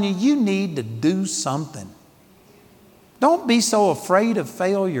telling you, you need to do something. Don't be so afraid of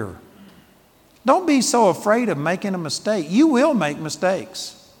failure. Don't be so afraid of making a mistake. You will make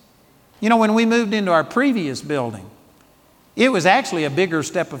mistakes. You know, when we moved into our previous building, it was actually a bigger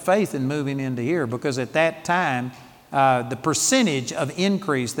step of faith in moving into here, because at that time, the percentage of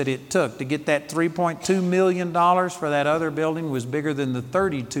increase that it took to get that $3.2 million for that other building was bigger than the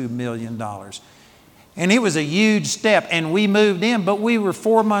 $32 million. And it was a huge step, and we moved in, but we were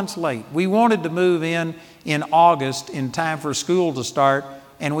 4 months late. We wanted to move in August in time for school to start,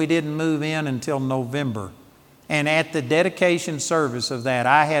 and we didn't move in until November. And at the dedication service of that,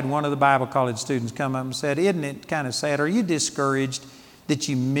 I had one of the Bible college students come up and said, "Isn't it kind of sad? Are you discouraged that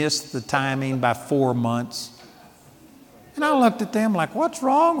you missed the timing by 4 months?" And I looked at them like, "What's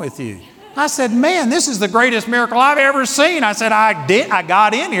wrong with you?" I said, "Man, this is the greatest miracle I've ever seen." I said, I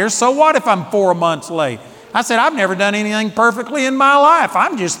got in here, so what if I'm 4 months late? I said, "I've never done anything perfectly in my life.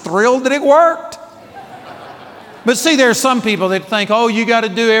 I'm just thrilled that it worked." But see, there are some people that think, oh, you got to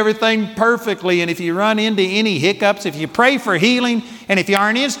do everything perfectly. And if you run into any hiccups, if you pray for healing, and if you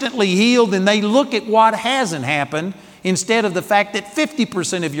aren't instantly healed, then they look at what hasn't happened instead of the fact that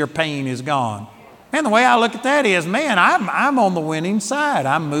 50% of your pain is gone. And the way I look at that is, man, I'm on the winning side.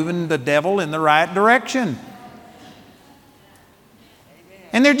 I'm moving the devil in the right direction.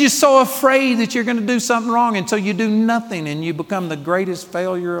 And they're just so afraid that you're going to do something wrong, and so you do nothing and you become the greatest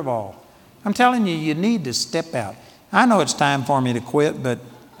failure of all. I'm telling you, you need to step out. I know it's time for me to quit, but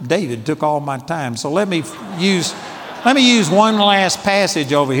David took all my time. So let me use one last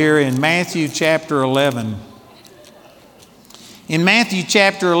passage over here in Matthew chapter 11. In Matthew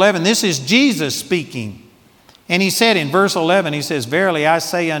chapter 11, this is Jesus speaking. And he said in verse 11, he says, "Verily I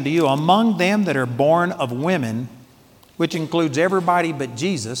say unto you, among them that are born of women," which includes everybody but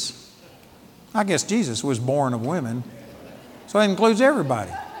Jesus. I guess Jesus was born of women, so it includes everybody.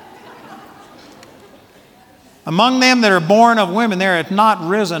 "Among them that are born of women, there hath not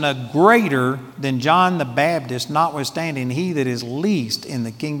risen a greater than John the Baptist, notwithstanding he that is least in the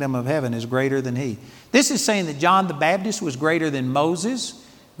kingdom of heaven is greater than he." This is saying that John the Baptist was greater than Moses,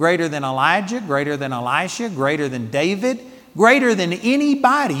 greater than Elijah, greater than Elisha, greater than David, greater than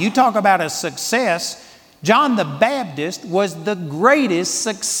anybody. You talk about a success. John the Baptist was the greatest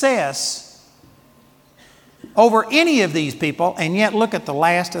success over any of these people, and yet look at the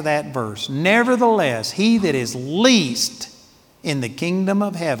last of that verse. "Nevertheless, he that is least in the kingdom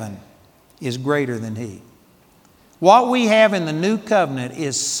of heaven is greater than he." What we have in the new covenant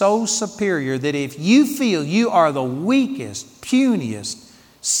is so superior that if you feel you are the weakest, puniest,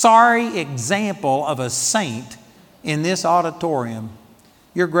 sorry example of a saint in this auditorium,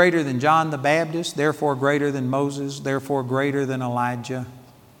 you're greater than John the Baptist, therefore greater than Moses, therefore greater than Elijah.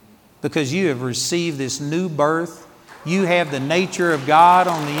 Because you have received this new birth. You have the nature of God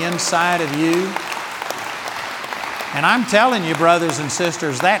on the inside of you. And I'm telling you, brothers and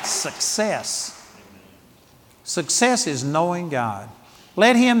sisters, that's success. Success is knowing God.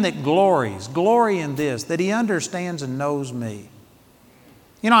 Let him that glories, glory in this, that he understands and knows me.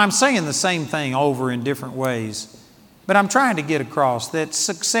 You know, I'm saying the same thing over in different ways, but I'm trying to get across that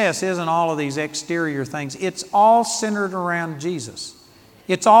success isn't all of these exterior things. It's all centered around Jesus.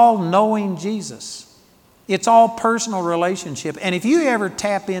 It's all knowing Jesus. It's all personal relationship. And if you ever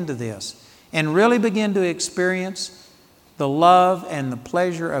tap into this and really begin to experience the love and the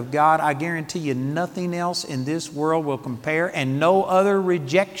pleasure of God, I guarantee you nothing else in this world will compare, and no other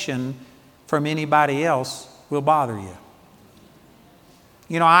rejection from anybody else will bother you.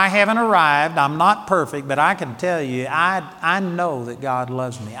 You know, I haven't arrived. I'm not perfect, but I can tell you, I know that God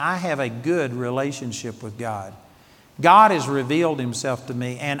loves me. I have a good relationship with God. God has revealed himself to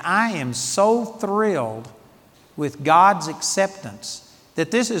me, and I am so thrilled with God's acceptance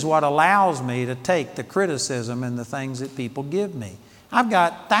that this is what allows me to take the criticism and the things that people give me. I've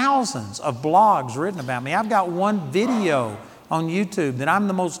got thousands of blogs written about me. I've got one video on YouTube that I'm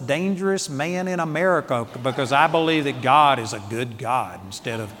the most dangerous man in America because I believe that God is a good God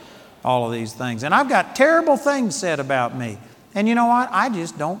instead of all of these things. And I've got terrible things said about me. And you know what? I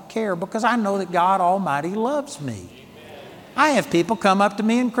just don't care because I know that God Almighty loves me. I have people come up to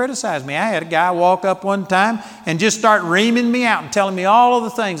me and criticize me. I had a guy walk up one time and just start reaming me out and telling me all of the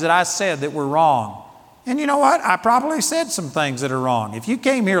things that I said that were wrong. And you know what? I probably said some things that are wrong. If you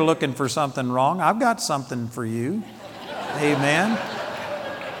came here looking for something wrong, I've got something for you. Amen.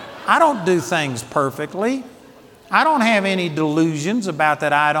 I don't do things perfectly. I don't have any delusions about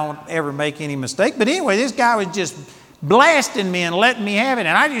that I don't ever make any mistake. But anyway, this guy was just blasting me and letting me have it.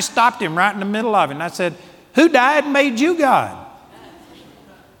 And I just stopped him right in the middle of it. And I said, "Who died and made you God?"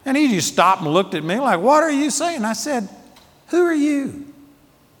 And he just stopped and looked at me like, "What are you saying?" I said, "Who are you?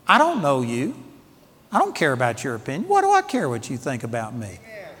 I don't know you. I don't care about your opinion. What do I care what you think about me?"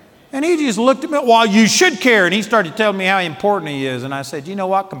 And he just looked at me, "Well, you should care." And he started telling me how important he is. And I said, "You know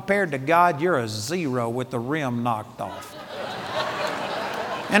what? Compared to God, you're a zero with the rim knocked off."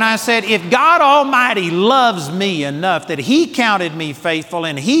 And I said, if God Almighty loves me enough that he counted me faithful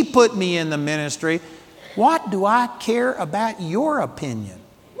and he put me in the ministry, what do I care about your opinion?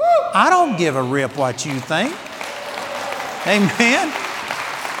 I don't give a rip what you think. Amen.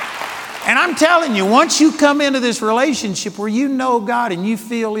 And I'm telling you, once you come into this relationship where you know God and you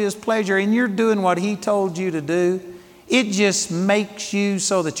feel His pleasure and you're doing what He told you to do, it just makes you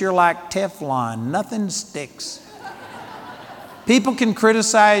so that you're like Teflon. Nothing sticks. People can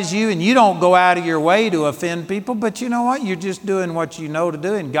criticize you and you don't go out of your way to offend people, but you know what? You're just doing what you know to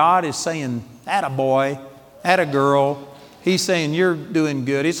do, and God is saying, "Atta boy, atta girl." He's saying you're doing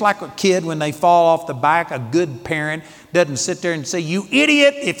good. It's like a kid when they fall off the bike. A good parent doesn't sit there and say, "You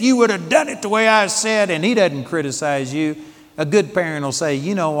idiot, if you would have done it the way I said," and he doesn't criticize you. A good parent will say,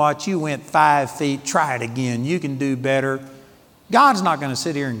 "You know what, you went 5 feet, try it again. You can do better." God's not going to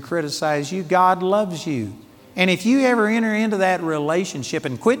sit here and criticize you. God loves you. And if you ever enter into that relationship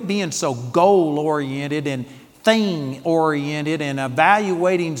and quit being so goal-oriented and thing-oriented and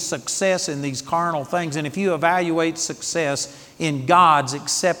evaluating success in these carnal things, and if you evaluate success in God's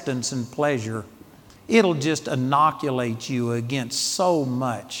acceptance and pleasure, it'll just inoculate you against so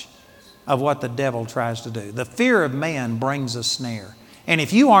much of what the devil tries to do. The fear of man brings a snare. And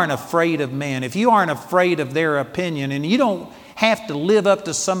if you aren't afraid of man, if you aren't afraid of their opinion, and you don't have to live up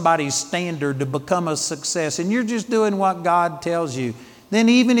to somebody's standard to become a success, and you're just doing what God tells you, then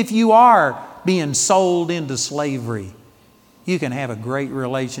even if you are being sold into slavery, you can have a great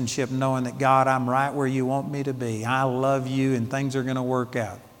relationship knowing that, "God, I'm right where you want me to be. I love you and things are going to work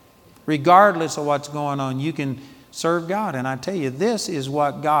out." Regardless of what's going on, you can serve God. And I tell you, this is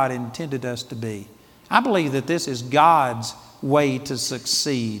what God intended us to be. I believe that this is God's way to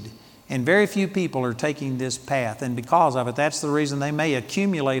succeed. And very few people are taking this path. And because of it, that's the reason they may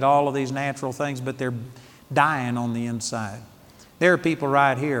accumulate all of these natural things, but they're dying on the inside. There are people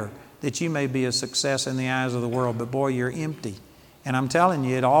right here that you may be a success in the eyes of the world, but boy, you're empty. And I'm telling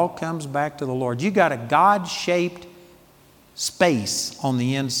you, it all comes back to the Lord. You got a God-shaped space on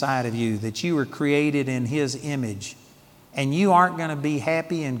the inside of you that you were created in His image. And you aren't going to be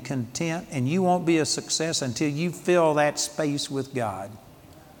happy and content, and you won't be a success until you fill that space with God.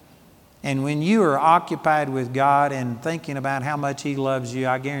 And when you are occupied with God and thinking about how much He loves you,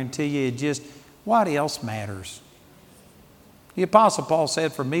 I guarantee you, what else matters? The Apostle Paul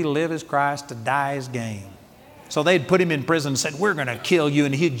said, "For me to live is Christ, to die is gain." So they'd put him in prison and said, "We're going to kill you,"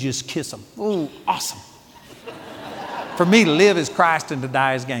 and he'd just kiss them. "Oh, awesome. For me to live is Christ and to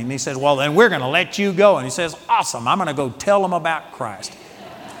die is gain." And he said, "Well, then we're going to let you go." And he says, "Awesome. I'm going to go tell them about Christ."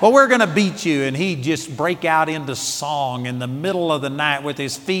 "Well, we're going to beat you." And he'd just break out into song in the middle of the night with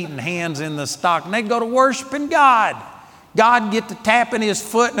his feet and hands in the stock. And they'd go to worshiping God. God get to tapping his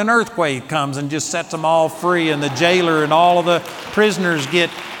foot and an earthquake comes and just sets them all free. And the jailer and all of the prisoners get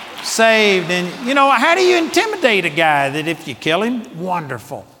saved. And you know, how do you intimidate a guy that if you kill him,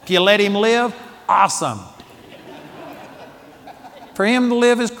 wonderful. If you let him live, awesome. For him to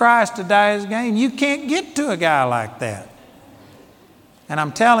live is Christ, to die is gain. You can't get to a guy like that. And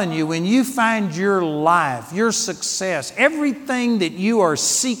I'm telling you, when you find your life, your success, everything that you are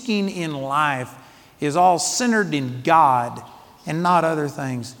seeking in life is all centered in God and not other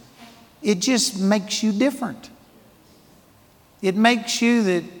things, it just makes you different. It makes you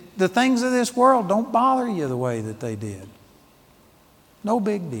that the things of this world don't bother you the way that they did. No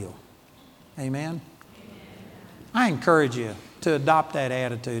big deal. Amen? I encourage you to adopt that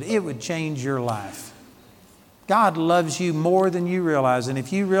attitude. It would change your life. God loves you more than you realize. And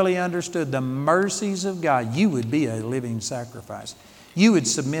if you really understood the mercies of God, you would be a living sacrifice. You would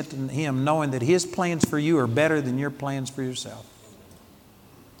submit to Him knowing that His plans for you are better than your plans for yourself.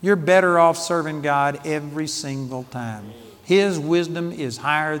 You're better off serving God every single time. His wisdom is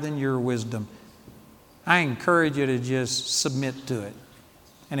higher than your wisdom. I encourage you to just submit to it.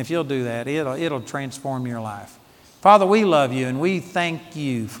 And if you'll do that, it'll transform your life. Father, we love you and we thank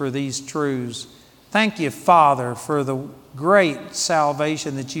you for these truths. Thank you, Father, for the great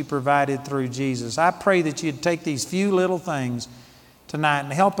salvation that you provided through Jesus. I pray that you'd take these few little things tonight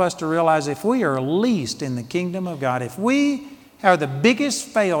and help us to realize if we are least in the kingdom of God, if we are the biggest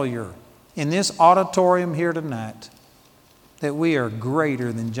failure in this auditorium here tonight, that we are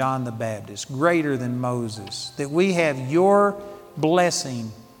greater than John the Baptist, greater than Moses, that we have your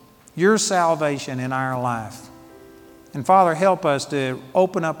blessing, your salvation in our life. And Father, help us to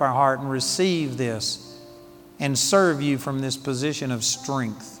open up our heart and receive this and serve you from this position of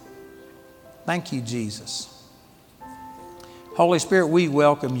strength. Thank you, Jesus. Holy Spirit, we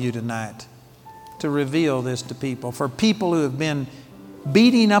welcome you tonight to reveal this to people. For people who have been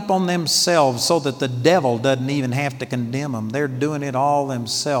beating up on themselves so that the devil doesn't even have to condemn them. They're doing it all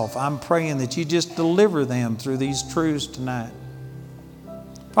themselves. I'm praying that you just deliver them through these truths tonight.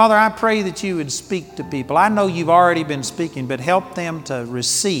 Father, I pray that you would speak to people. I know you've already been speaking, but help them to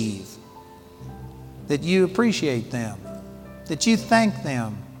receive, that you appreciate them, that you thank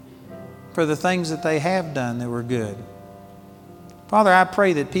them, for the things that they have done that were good. Father, I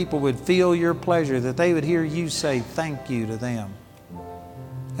pray that people would feel your pleasure, that they would hear you say thank you to them.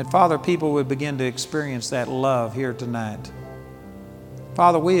 That, Father, people would begin to experience that love here tonight.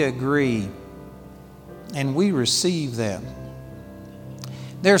 Father, we agree and we receive that.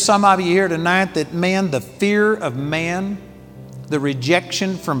 There are some of you here tonight that, man, the fear of man, the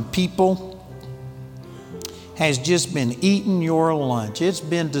rejection from people has just been eating your lunch. It's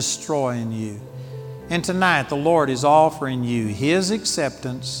been destroying you. And tonight the Lord is offering you His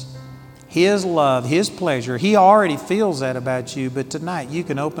acceptance, His love, His pleasure. He already feels that about you, but tonight you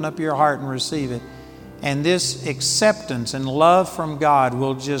can open up your heart and receive it. And this acceptance and love from God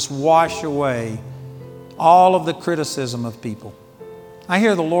will just wash away all of the criticism of people. I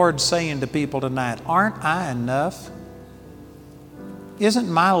hear the Lord saying to people tonight, aren't I enough? Isn't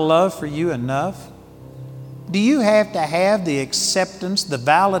my love for you enough? Do you have to have the acceptance, the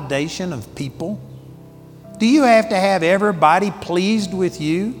validation of people? Do you have to have everybody pleased with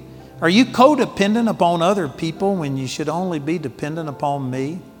you? Are you codependent upon other people when you should only be dependent upon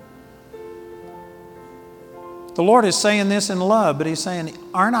me? The Lord is saying this in love, but He's saying,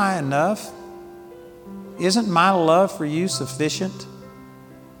 aren't I enough? Isn't my love for you sufficient?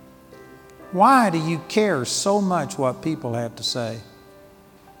 Why do you care so much what people have to say?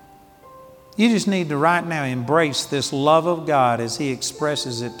 You just need to right now embrace this love of God as He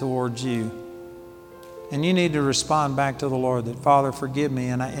expresses it towards you. And you need to respond back to the Lord that, Father, forgive me,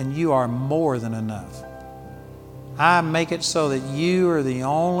 and you are more than enough. I make it so that you are the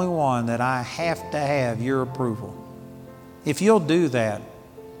only one that I have to have your approval. If you'll do that,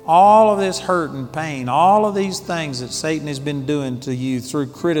 all of this hurt and pain, all of these things that Satan has been doing to you through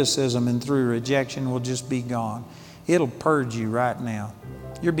criticism and through rejection will just be gone. It'll purge you right now.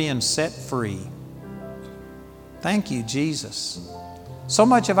 You're being set free. Thank you, Jesus. So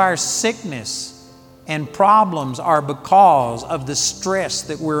much of our sickness and problems are because of the stress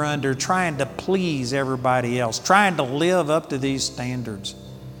that we're under trying to please everybody else, trying to live up to these standards.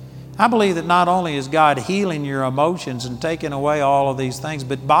 I believe that not only is God healing your emotions and taking away all of these things,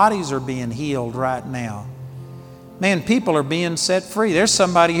 but bodies are being healed right now. Man, people are being set free. There's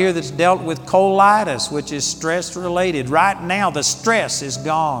somebody here that's dealt with colitis, which is stress related. Right now, the stress is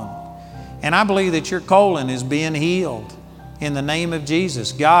gone. And I believe that your colon is being healed in the name of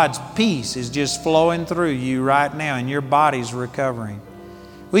Jesus. God's peace is just flowing through you right now, and your body's recovering.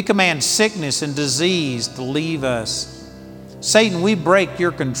 We command sickness and disease to leave us. Satan, we break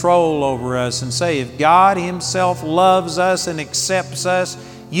your control over us and say, if God Himself loves us and accepts us,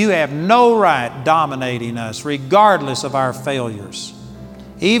 you have no right dominating us, regardless of our failures.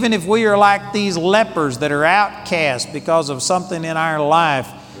 Even if we are like these lepers that are outcast because of something in our life,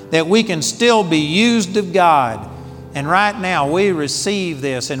 that we can still be used of God. And right now we receive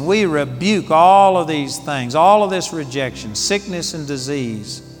this and we rebuke all of these things, all of this rejection, sickness and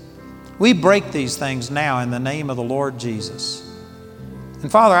disease. We break these things now in the name of the Lord Jesus.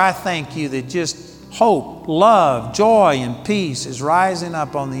 And Father, I thank you that just hope, love, joy, and peace is rising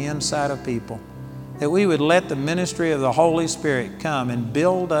up on the inside of people. That we would let the ministry of the Holy Spirit come and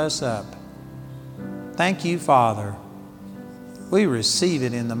build us up. Thank you, Father. We receive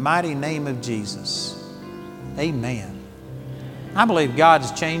it in the mighty name of Jesus. Amen. I believe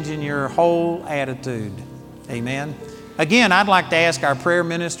God's changing your whole attitude. Amen. Again, I'd like to ask our prayer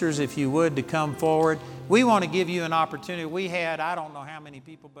ministers, if you would, to come forward. We want to give you an opportunity. We had, I don't know how many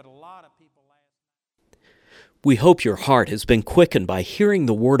people, but a lot of people. We hope your heart has been quickened by hearing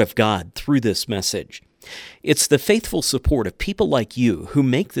the Word of God through this message. It's the faithful support of people like you who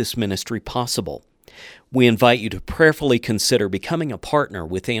make this ministry possible. We invite you to prayerfully consider becoming a partner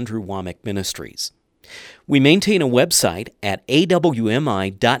with Andrew Wommack Ministries. We maintain a website at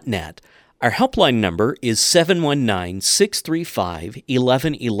awmi.net. Our helpline number is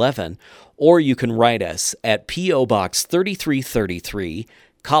 719-635-1111, or you can write us at P.O. Box 3333,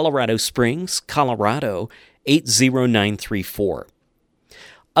 Colorado Springs, Colorado 80934.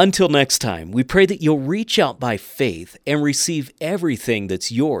 Until next time, we pray that you'll reach out by faith and receive everything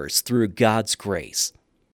that's yours through God's grace.